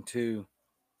trying to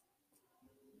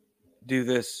do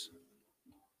this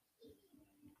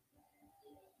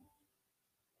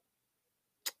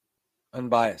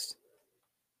unbiased.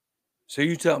 So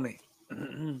you tell me,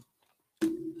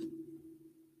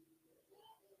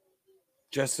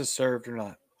 justice served or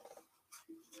not?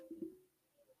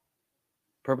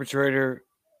 Perpetrator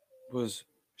was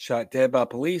shot dead by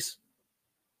police.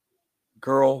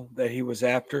 Girl that he was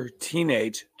after,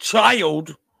 teenage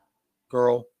child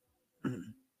girl,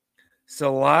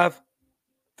 still alive.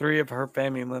 3 of her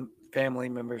family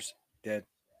members dead.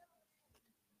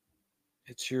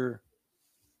 It's your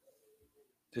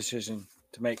decision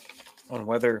to make on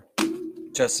whether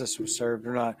justice was served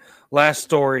or not. Last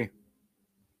story.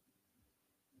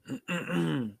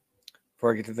 Before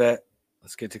I get to that,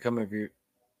 let's get to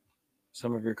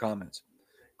some of your comments.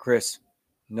 Chris,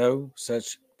 no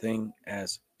such thing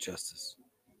as justice.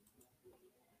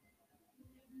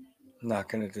 I'm not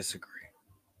going to disagree.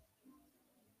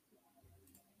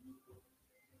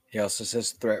 He also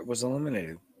says threat was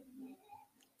eliminated.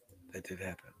 That did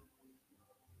happen.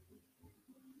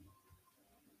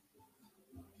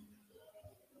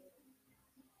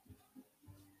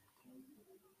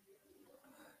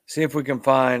 See if we can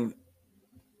find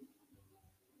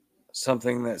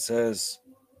something that says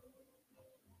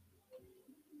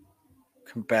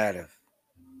combative.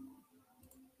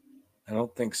 I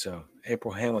don't think so.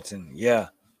 April Hamilton, yeah.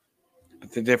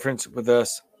 But the difference with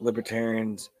us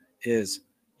libertarians is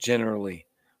generally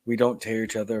we don't tear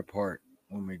each other apart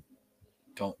when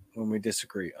we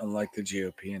disagree, unlike the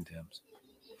GOP and Dems.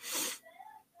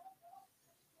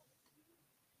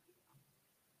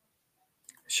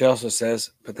 She also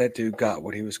says, but that dude got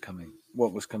what was coming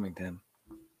to him.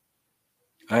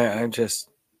 I just,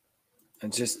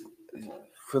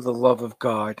 for the love of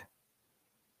God,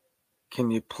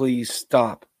 can you please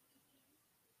stop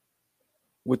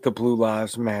with the Blue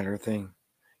Lives Matter thing?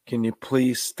 Can you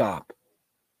please stop?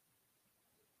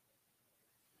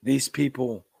 These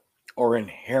people are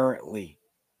inherently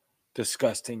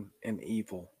disgusting and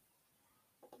evil.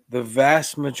 The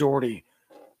vast majority,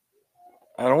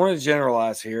 I don't want to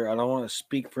generalize here. I don't want to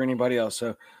speak for anybody else.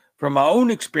 So, from my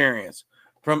own experience,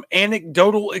 from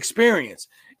anecdotal experience,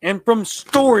 and from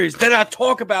stories that I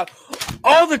talk about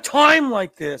all the time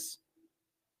like this,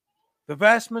 the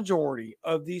vast majority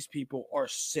of these people are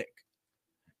sick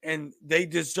and they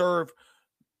deserve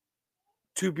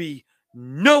to be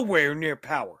nowhere near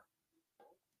power.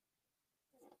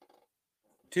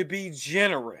 To be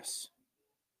generous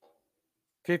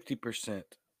 50%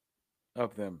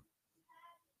 of them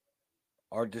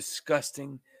are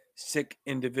disgusting, sick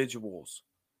individuals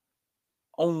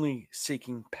only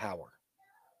seeking power.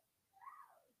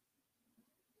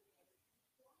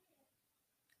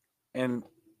 And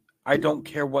I don't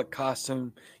care what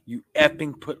costume you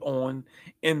effing put on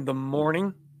in the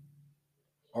morning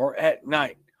or at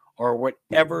night or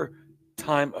whatever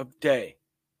time of day.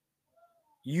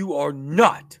 You are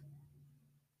not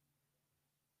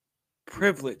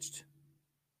privileged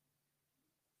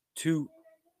to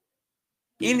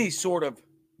any sort of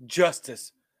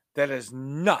justice that is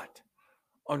not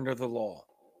under the law.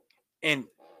 And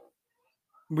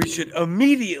we should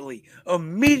immediately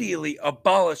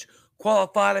abolish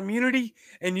qualified immunity,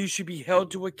 and you should be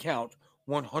held to account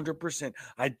 100%.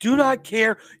 I do not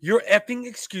care your effing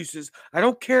excuses. I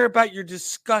don't care about your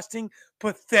disgusting,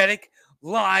 pathetic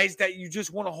lies that you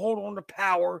just want to hold on to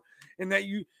power and that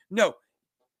you. No,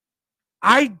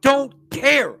 I don't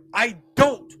care. I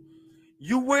don't.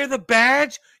 You wear the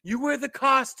badge, you wear the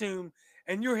costume,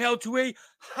 and you're held to a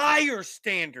higher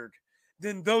standard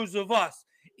than those of us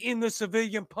in the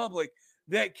civilian public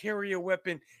that carry a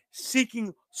weapon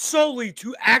seeking solely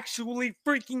to actually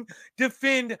freaking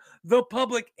defend the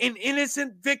public and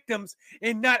innocent victims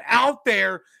and not out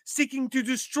there seeking to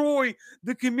destroy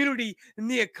the community and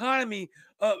the economy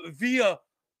via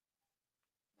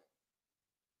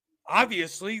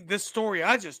obviously this story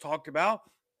I just talked about,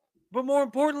 but more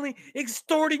importantly,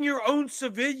 extorting your own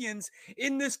civilians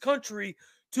in this country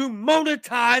to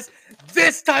monetize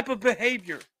this type of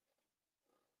behavior.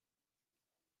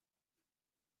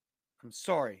 I'm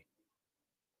sorry.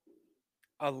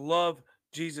 I love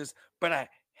Jesus, but I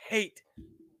hate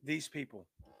these people.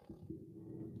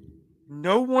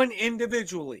 No one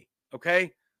individually,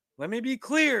 okay? Let me be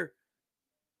clear.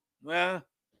 Well,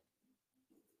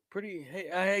 I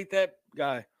hate that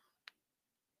guy.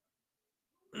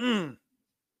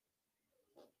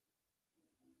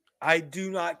 I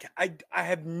do not. I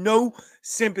have no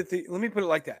sympathy. Let me put it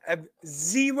like that. I have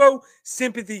zero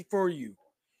sympathy for you.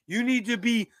 You need to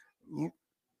be.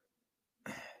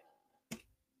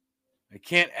 I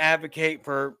can't advocate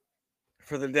for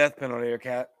the death penalty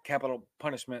or capital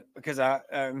punishment because I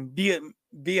am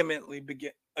vehemently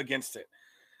against it.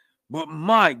 But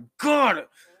my God,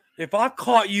 if I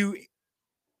caught you,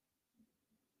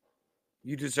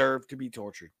 you deserve to be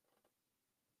tortured,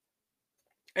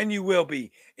 and you will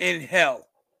be in hell.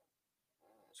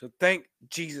 So thank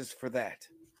Jesus for that.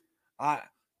 I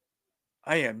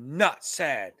I am not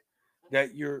sad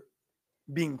that you're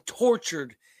being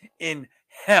tortured in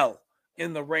hell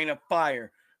in the rain of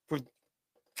fire for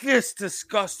this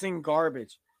disgusting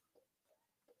garbage.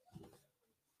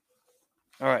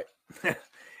 All right.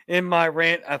 In my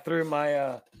rant, I threw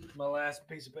my my last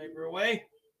piece of paper away.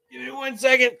 Give me 1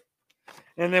 second,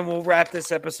 and then we'll wrap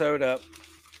this episode up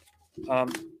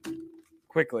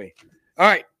quickly. All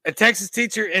right. A Texas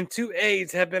teacher and 2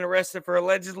 aides have been arrested for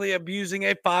allegedly abusing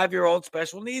a 5-year-old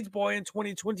special needs boy in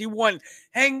 2021.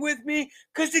 Hang with me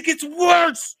because it gets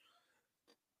worse.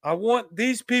 I want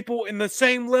these people in the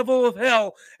same level of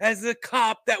hell as the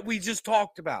cop that we just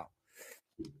talked about.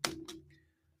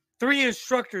 3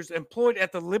 instructors employed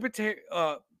at the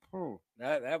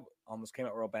that almost came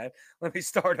out real bad. Let me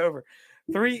start over.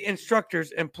 3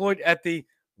 instructors employed at the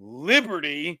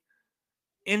Liberty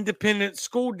Independent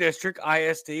School District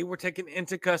ISD were taken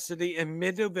into custody in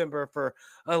mid-November for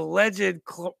alleged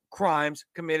crimes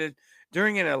committed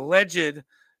during an alleged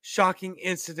shocking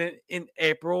incident in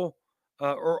April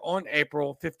or on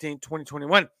April 15,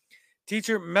 2021.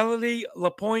 Teacher Melody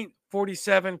Lapointe,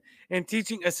 47, and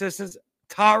teaching assistants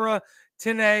Tara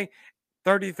Tene,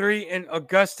 33, and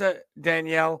Augusta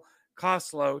Danielle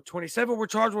Coslow, 27, were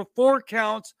charged with 4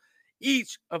 counts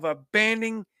each of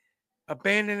abandoning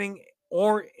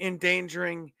or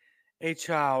endangering a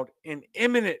child in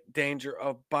imminent danger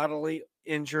of bodily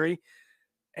injury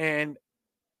and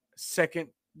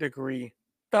second-degree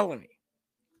felony.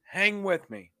 Hang with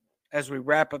me as we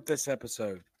wrap up this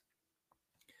episode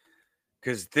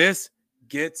because this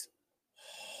gets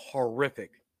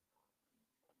horrific.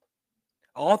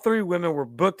 All 3 women were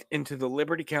booked into the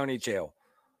Liberty County Jail,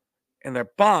 and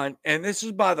their bond, and this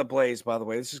is by the Blaze, by the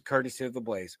way, this is courtesy of the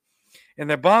Blaze, and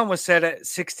their bond was set at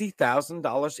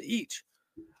 $60,000 each.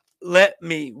 Let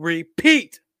me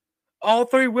repeat. All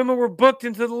 3 women were booked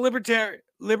into the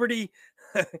Liberty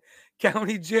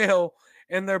County Jail,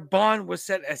 and their bond was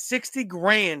set at 60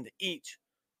 grand each.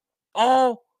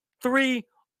 All 3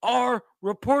 are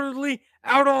reportedly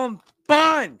out on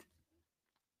bond.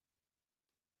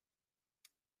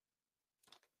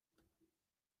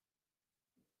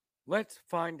 Let's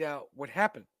find out what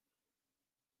happened.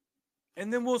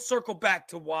 And then we'll circle back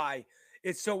to why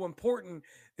it's so important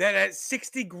that at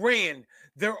 60 grand,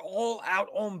 they're all out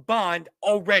on bond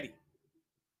already.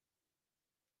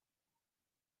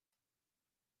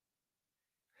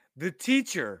 The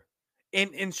teacher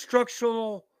and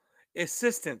instructional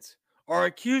assistants are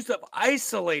accused of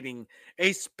isolating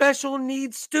a special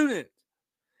needs student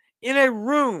in a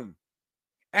room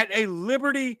at a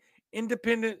Liberty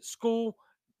Independent School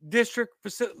District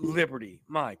facility. Liberty,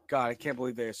 my God, I can't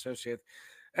believe they associate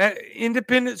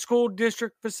Independent School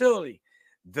District facility.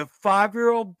 The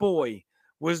 5-year-old boy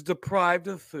was deprived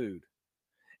of food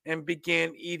and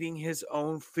began eating his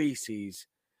own feces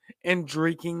and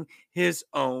drinking his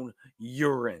own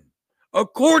urine,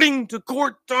 according to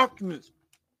court documents.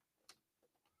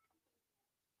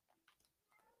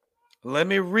 Let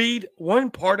me read one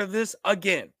part of this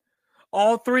again.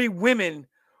 All three women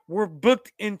were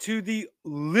booked into the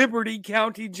Liberty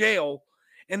County Jail,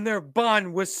 and their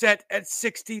bond was set at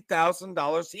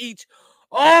 $60,000 each.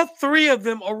 All three of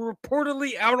them are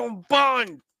reportedly out on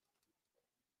bond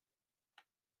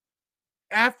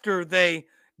after they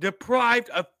deprived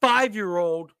a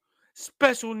 5-year-old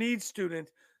special needs student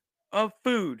of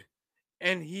food,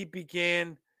 and he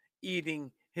began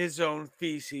eating his own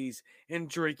feces and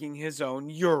drinking his own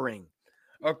urine,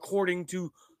 according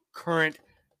to current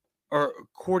or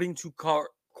according to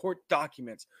court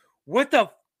documents. What the?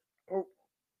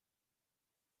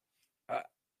 Uh,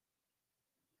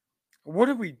 what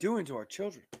are we doing to our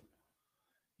children?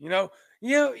 You know,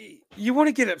 you want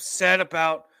to get upset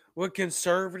about what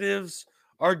conservatives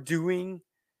are doing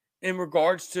in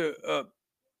regards to,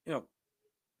 you know,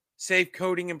 safe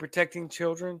coding and protecting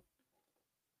children.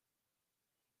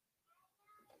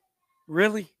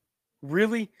 Really,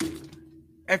 really.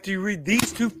 After you read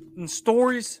these two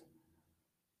stories,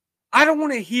 I don't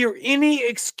want to hear any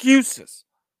excuses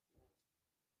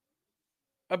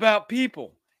about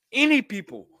people, any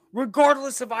people,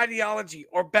 regardless of ideology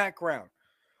or background,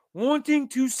 wanting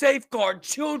to safeguard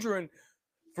children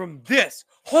from this.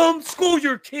 Homeschool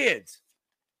your kids.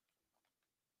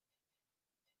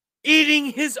 Eating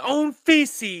his own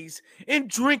feces and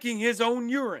drinking his own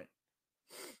urine.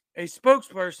 A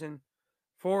spokesperson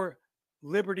for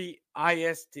Liberty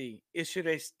ISD issued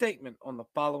a statement on the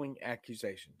following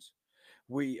accusations.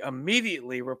 We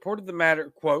immediately reported the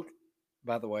matter, quote,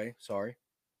 by the way, sorry.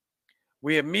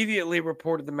 We immediately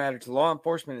reported the matter to law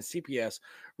enforcement and CPS,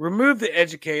 removed the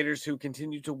educators who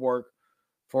continued to work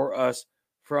for us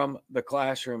from the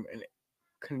classroom, and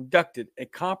conducted a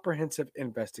comprehensive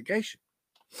investigation.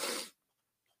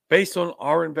 Based on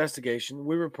our investigation,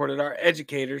 we reported our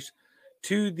educators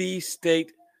to the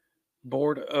State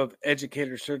Board of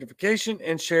Educator Certification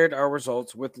and shared our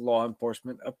results with law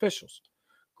enforcement officials.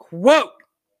 Quote,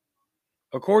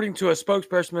 according to a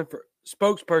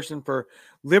spokesperson for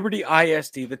Liberty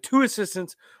ISD, the two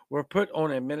assistants were put on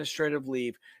administrative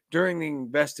leave during the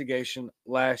investigation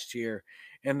last year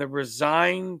and then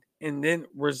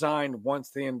resigned once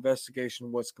the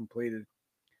investigation was completed.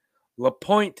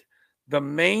 LaPointe, the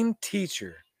main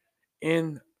teacher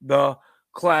in the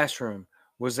classroom,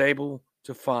 was able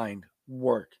to find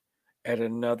work at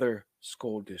another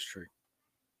school district.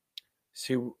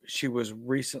 She was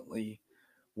recently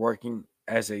working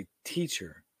as a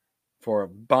teacher for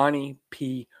Bonnie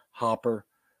P. Hopper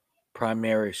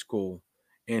Primary School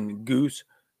in Goose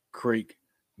Creek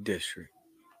District.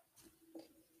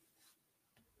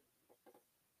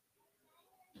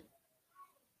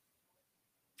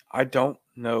 I don't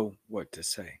know what to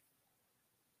say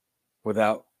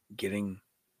without getting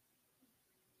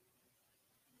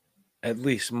at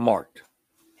least marked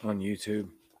on YouTube.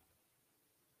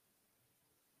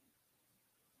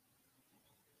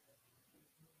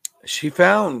 She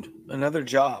found another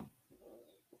job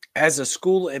as a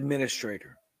school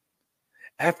administrator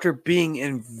after being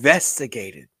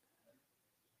investigated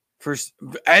for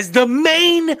as the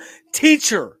main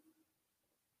teacher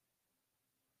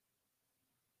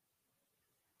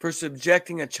for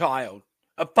subjecting a child,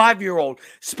 a 5-year-old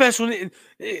special.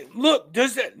 Look,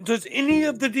 does any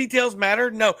of the details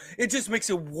matter? No, it just makes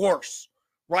it worse,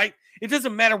 right? It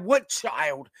doesn't matter what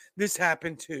child this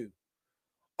happened to.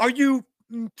 Are you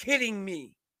kidding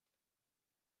me?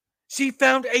 She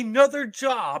found another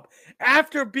job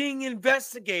after being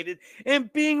investigated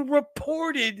and being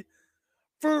reported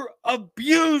for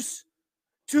abuse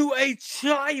to a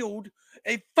child,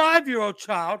 a 5-year-old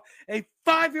child, a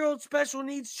 5-year-old special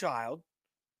needs child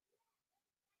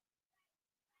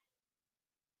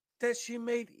that she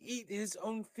made eat his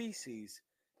own feces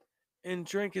and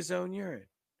drink his own urine,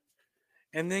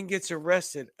 and then gets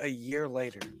arrested a year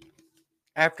later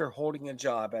after holding a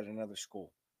job at another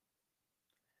school.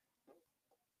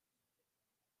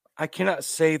 I cannot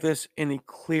say this any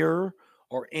clearer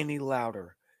or any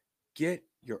louder. Get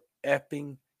your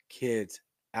effing kids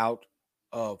out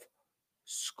of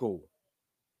school.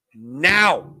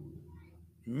 Now.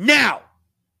 Now.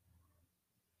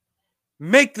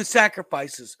 Make the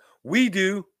sacrifices. We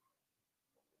do.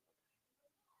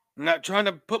 I'm not trying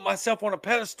to put myself on a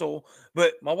pedestal,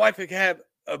 but my wife could have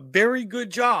a very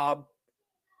good job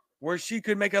where she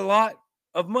could make a lot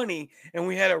of money and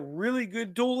we had a really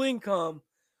good dual income.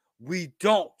 We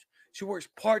don't. She works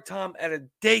part-time at a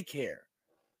daycare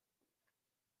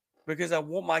because I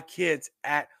want my kids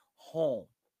at home.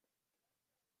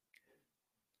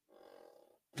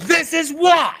 This is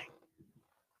why.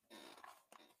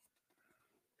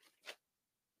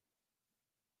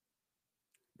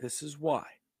 This is why.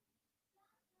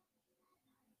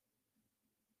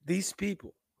 These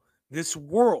people, this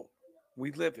world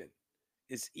we live in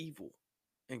is evil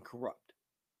and corrupt.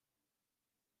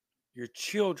 Your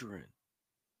children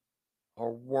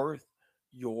are worth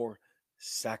your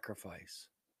sacrifice.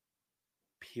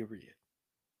 Period.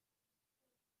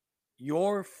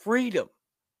 Your freedom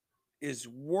is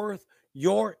worth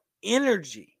your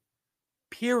energy.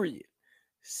 Period.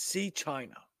 See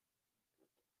China.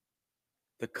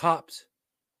 The cops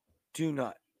do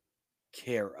not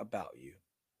care about you.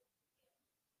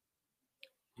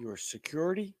 Your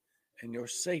security and your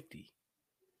safety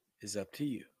is up to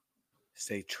you.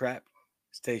 Stay trapped,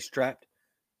 stay strapped,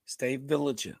 stay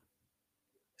vigilant,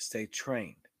 stay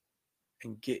trained,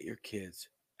 and get your kids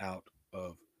out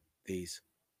of these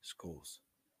schools.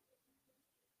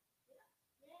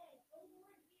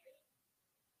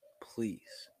 Please.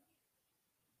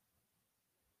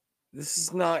 This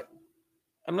is not,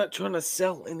 I'm not trying to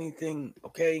sell anything,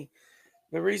 okay?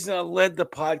 The reason I led the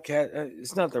podcast,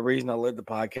 it's not the reason I led the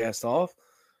podcast off,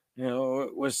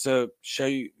 it was to show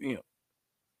you,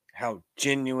 how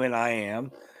genuine I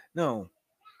am. No.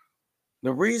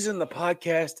 The reason the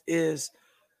podcast is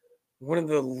one of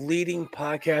the leading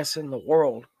podcasts in the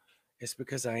world is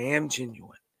because I am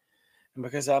genuine and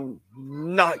because I'm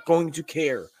not going to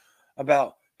care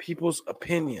about people's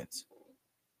opinions.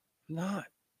 I'm not.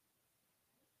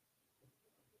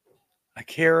 I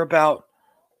care about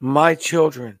my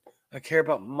children. I care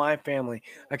about my family.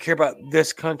 I care about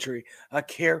this country. I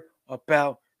care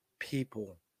about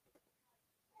people.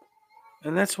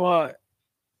 And that's why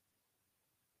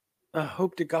I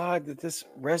hope to God that this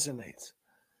resonates.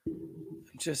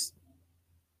 Just,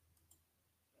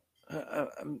 I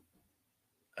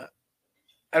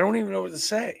don't even know what to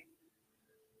say.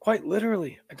 Quite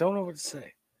literally, I don't know what to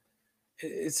say.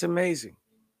 It's amazing.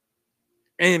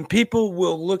 And people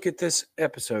will look at this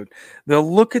episode.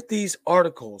 They'll look at these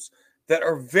articles that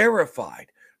are verified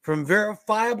from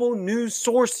verifiable news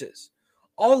sources,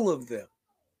 all of them,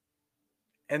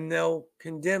 and they'll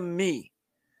condemn me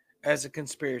as a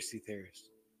conspiracy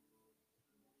theorist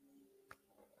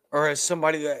or as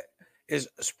somebody that is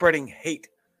spreading hate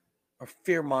or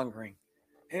fear mongering.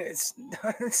 And it's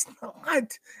not.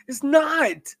 It's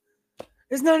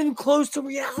not even close to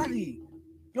reality.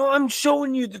 No, I'm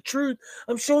showing you the truth.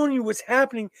 I'm showing you what's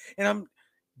happening, and I'm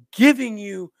giving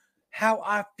you how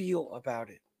I feel about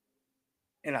it.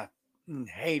 And I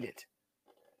hate it.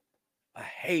 I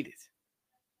hate it.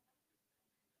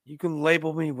 You can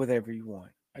label me whatever you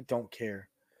want. I don't care.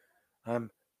 I'm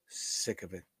sick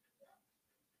of it.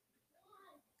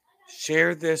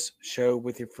 Share this show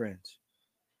with your friends.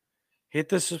 Hit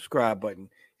the subscribe button.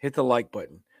 Hit the like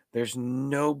button. There's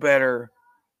no better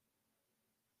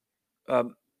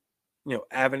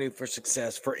avenue for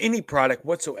success for any product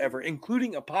whatsoever,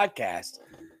 including a podcast,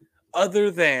 other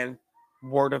than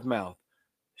word of mouth.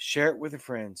 Share it with your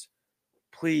friends.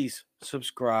 Please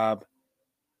subscribe.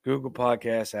 Google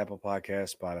Podcasts, Apple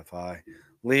Podcasts, Spotify.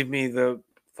 Leave me the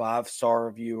 5-star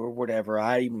review or whatever.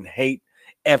 I even hate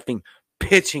effing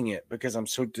pitching it because I'm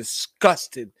so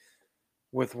disgusted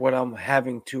with what I'm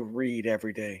having to read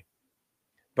every day.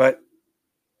 But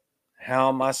how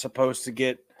am I supposed to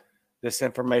get this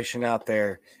information out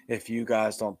there if you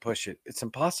guys don't push it? It's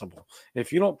impossible.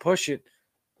 If you don't push it,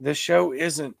 this show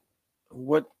isn't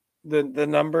what the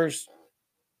numbers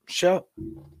show.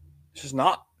 It's just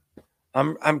not.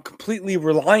 I'm completely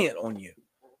reliant on you,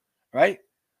 right?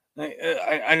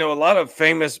 I know a lot of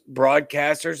famous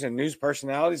broadcasters and news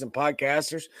personalities and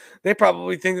podcasters. They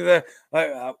probably think that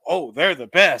they're the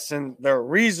best, and the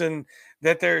reason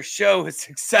that their show is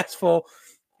successful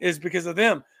is because of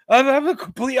them. I'm the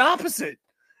complete opposite,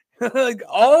 like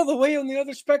all the way on the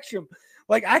other spectrum.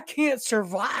 Like I can't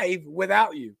survive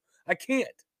without you. I can't.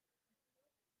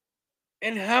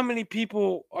 And how many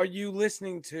people are you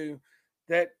listening to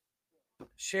that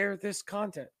share this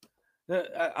content?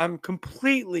 I'm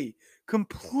completely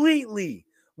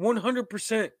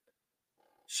 100%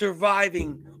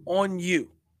 surviving on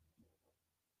you.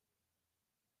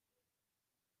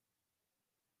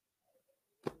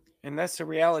 And that's the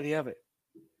reality of it.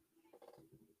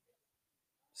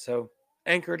 So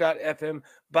anchor.fm.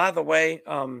 By the way,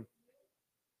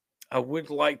 I would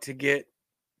like to get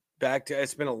back to,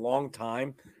 it's been a long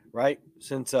time, right?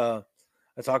 Since I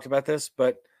talked about this,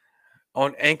 but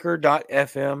on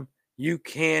anchor.fm, you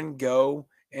can go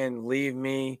and leave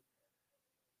me,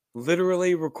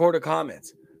 literally record a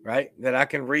comments, right? That I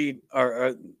can read,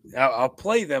 or I'll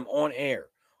play them on air,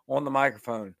 on the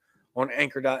microphone, on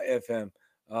anchor.fm.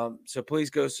 So please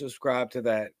go subscribe to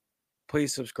that.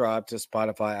 Please subscribe to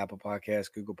Spotify, Apple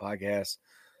Podcasts, Google Podcasts.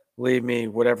 Leave me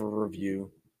whatever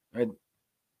review. It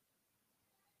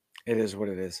is what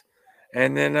it is.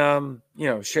 And then,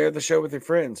 share the show with your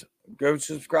friends. Go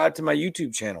subscribe to my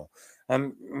YouTube channel.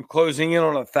 I'm closing in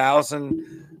on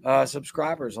 1,000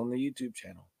 subscribers on the YouTube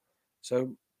channel.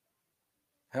 So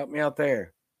help me out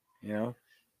there. You know,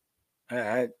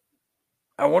 I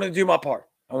want to do my part.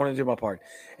 I want to do my part.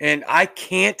 And I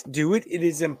can't do it. It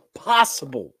is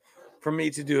impossible for me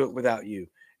to do it without you.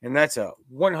 And that's a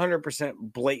 100%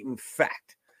 blatant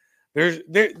fact.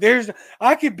 There's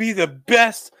I could be the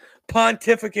best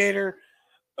pontificator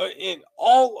in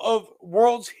all of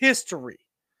world's history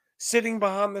sitting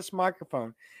behind this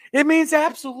microphone. It means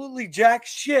absolutely jack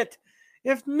shit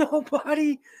if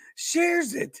nobody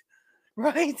shares it,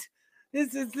 right?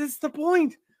 This is the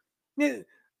point. I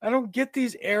don't get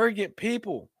these arrogant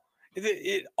people.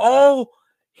 It all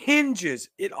hinges,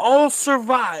 it all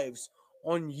survives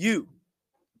on you.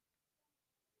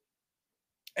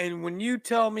 And when you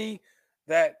tell me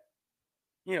that,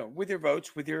 with your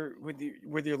votes, with your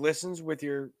listens, with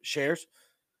your shares,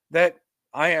 that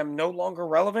I am no longer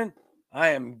relevant, I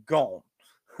am gone.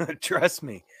 Trust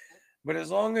me. But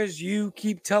as long as you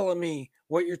keep telling me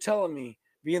what you're telling me,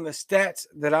 being the stats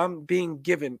that I'm being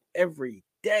given every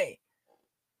day,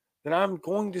 then I'm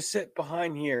going to sit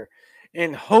behind here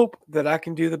and hope that I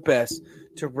can do the best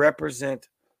to represent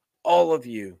all of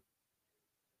you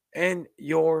and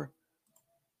your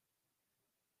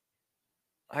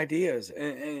ideas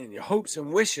and hopes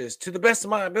and wishes to the best of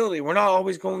my ability. We're not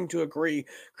always going to agree.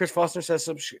 Chris Foster says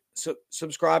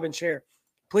subscribe and share.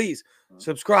 Please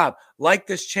subscribe, like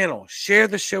this channel, share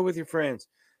the show with your friends.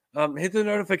 Hit the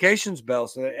notifications bell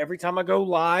so that every time I go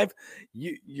live,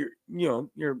 your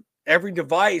every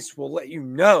device will let you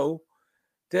know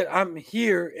that I'm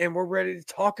here and we're ready to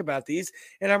talk about these.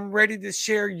 And I'm ready to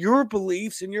share your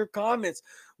beliefs and your comments,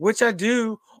 which I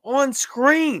do on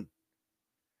screen.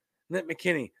 Nick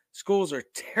McKinney, schools are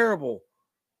terrible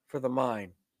for the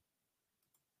mind.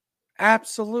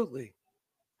 Absolutely.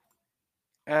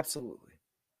 Absolutely.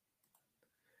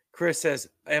 Chris says,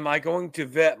 am I going to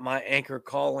vet my anchor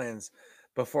call-ins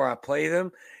before I play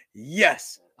them?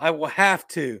 Yes, I will have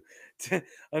to.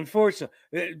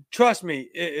 Unfortunately, trust me,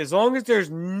 as long as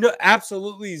there's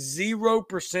absolutely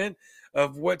 0%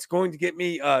 of what's going to get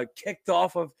me kicked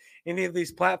off of any of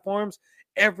these platforms,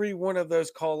 every one of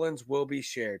those call-ins will be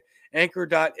shared.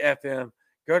 Anchor.fm,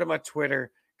 go to my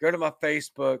Twitter, go to my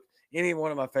Facebook, any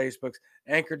one of my Facebooks.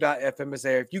 Anchor.fm is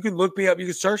there. If you can look me up, you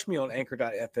can search me on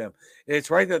Anchor.fm. It's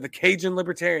right there, the Cajun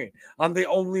Libertarian. I'm the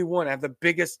only one. I have the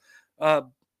biggest,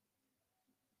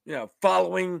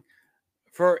 following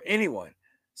for anyone.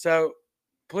 So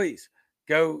please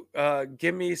go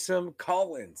give me some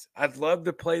call-ins. I'd love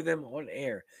to play them on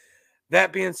air.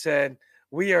 That being said,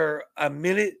 we are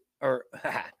an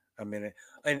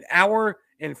hour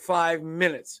and 5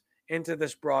 minutes into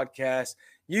this broadcast.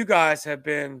 You guys have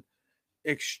been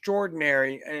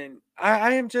extraordinary, and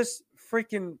I am just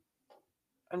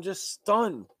I'm just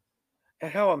stunned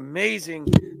at how amazing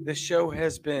the show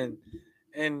has been,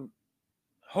 and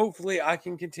hopefully I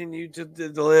can continue to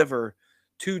deliver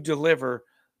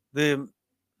the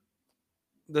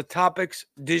topics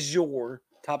du jour,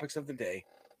 topics of the day,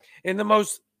 in the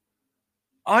most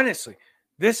honestly,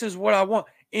 this is what I want,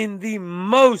 in the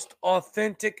most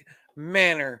authentic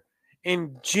manner,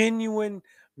 in genuine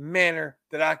manner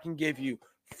that I can give you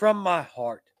from my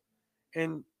heart.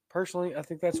 And personally, I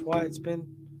think that's why it's been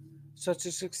such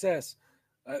a success.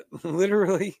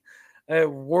 Literally a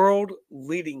world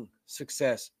leading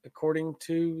success, according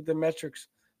to the metrics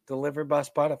delivered by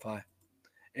Spotify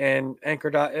and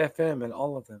Anchor.fm and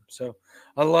all of them. So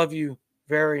I love you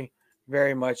very,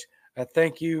 very much. I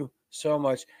thank you so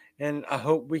much. And I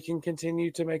hope we can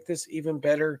continue to make this even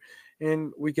better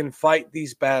and we can fight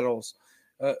these battles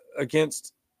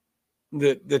against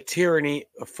the tyranny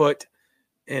afoot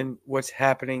and what's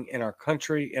happening in our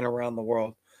country and around the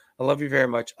world. I love you very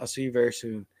much. I'll see you very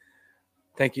soon.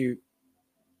 Thank you.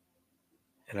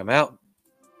 And I'm out.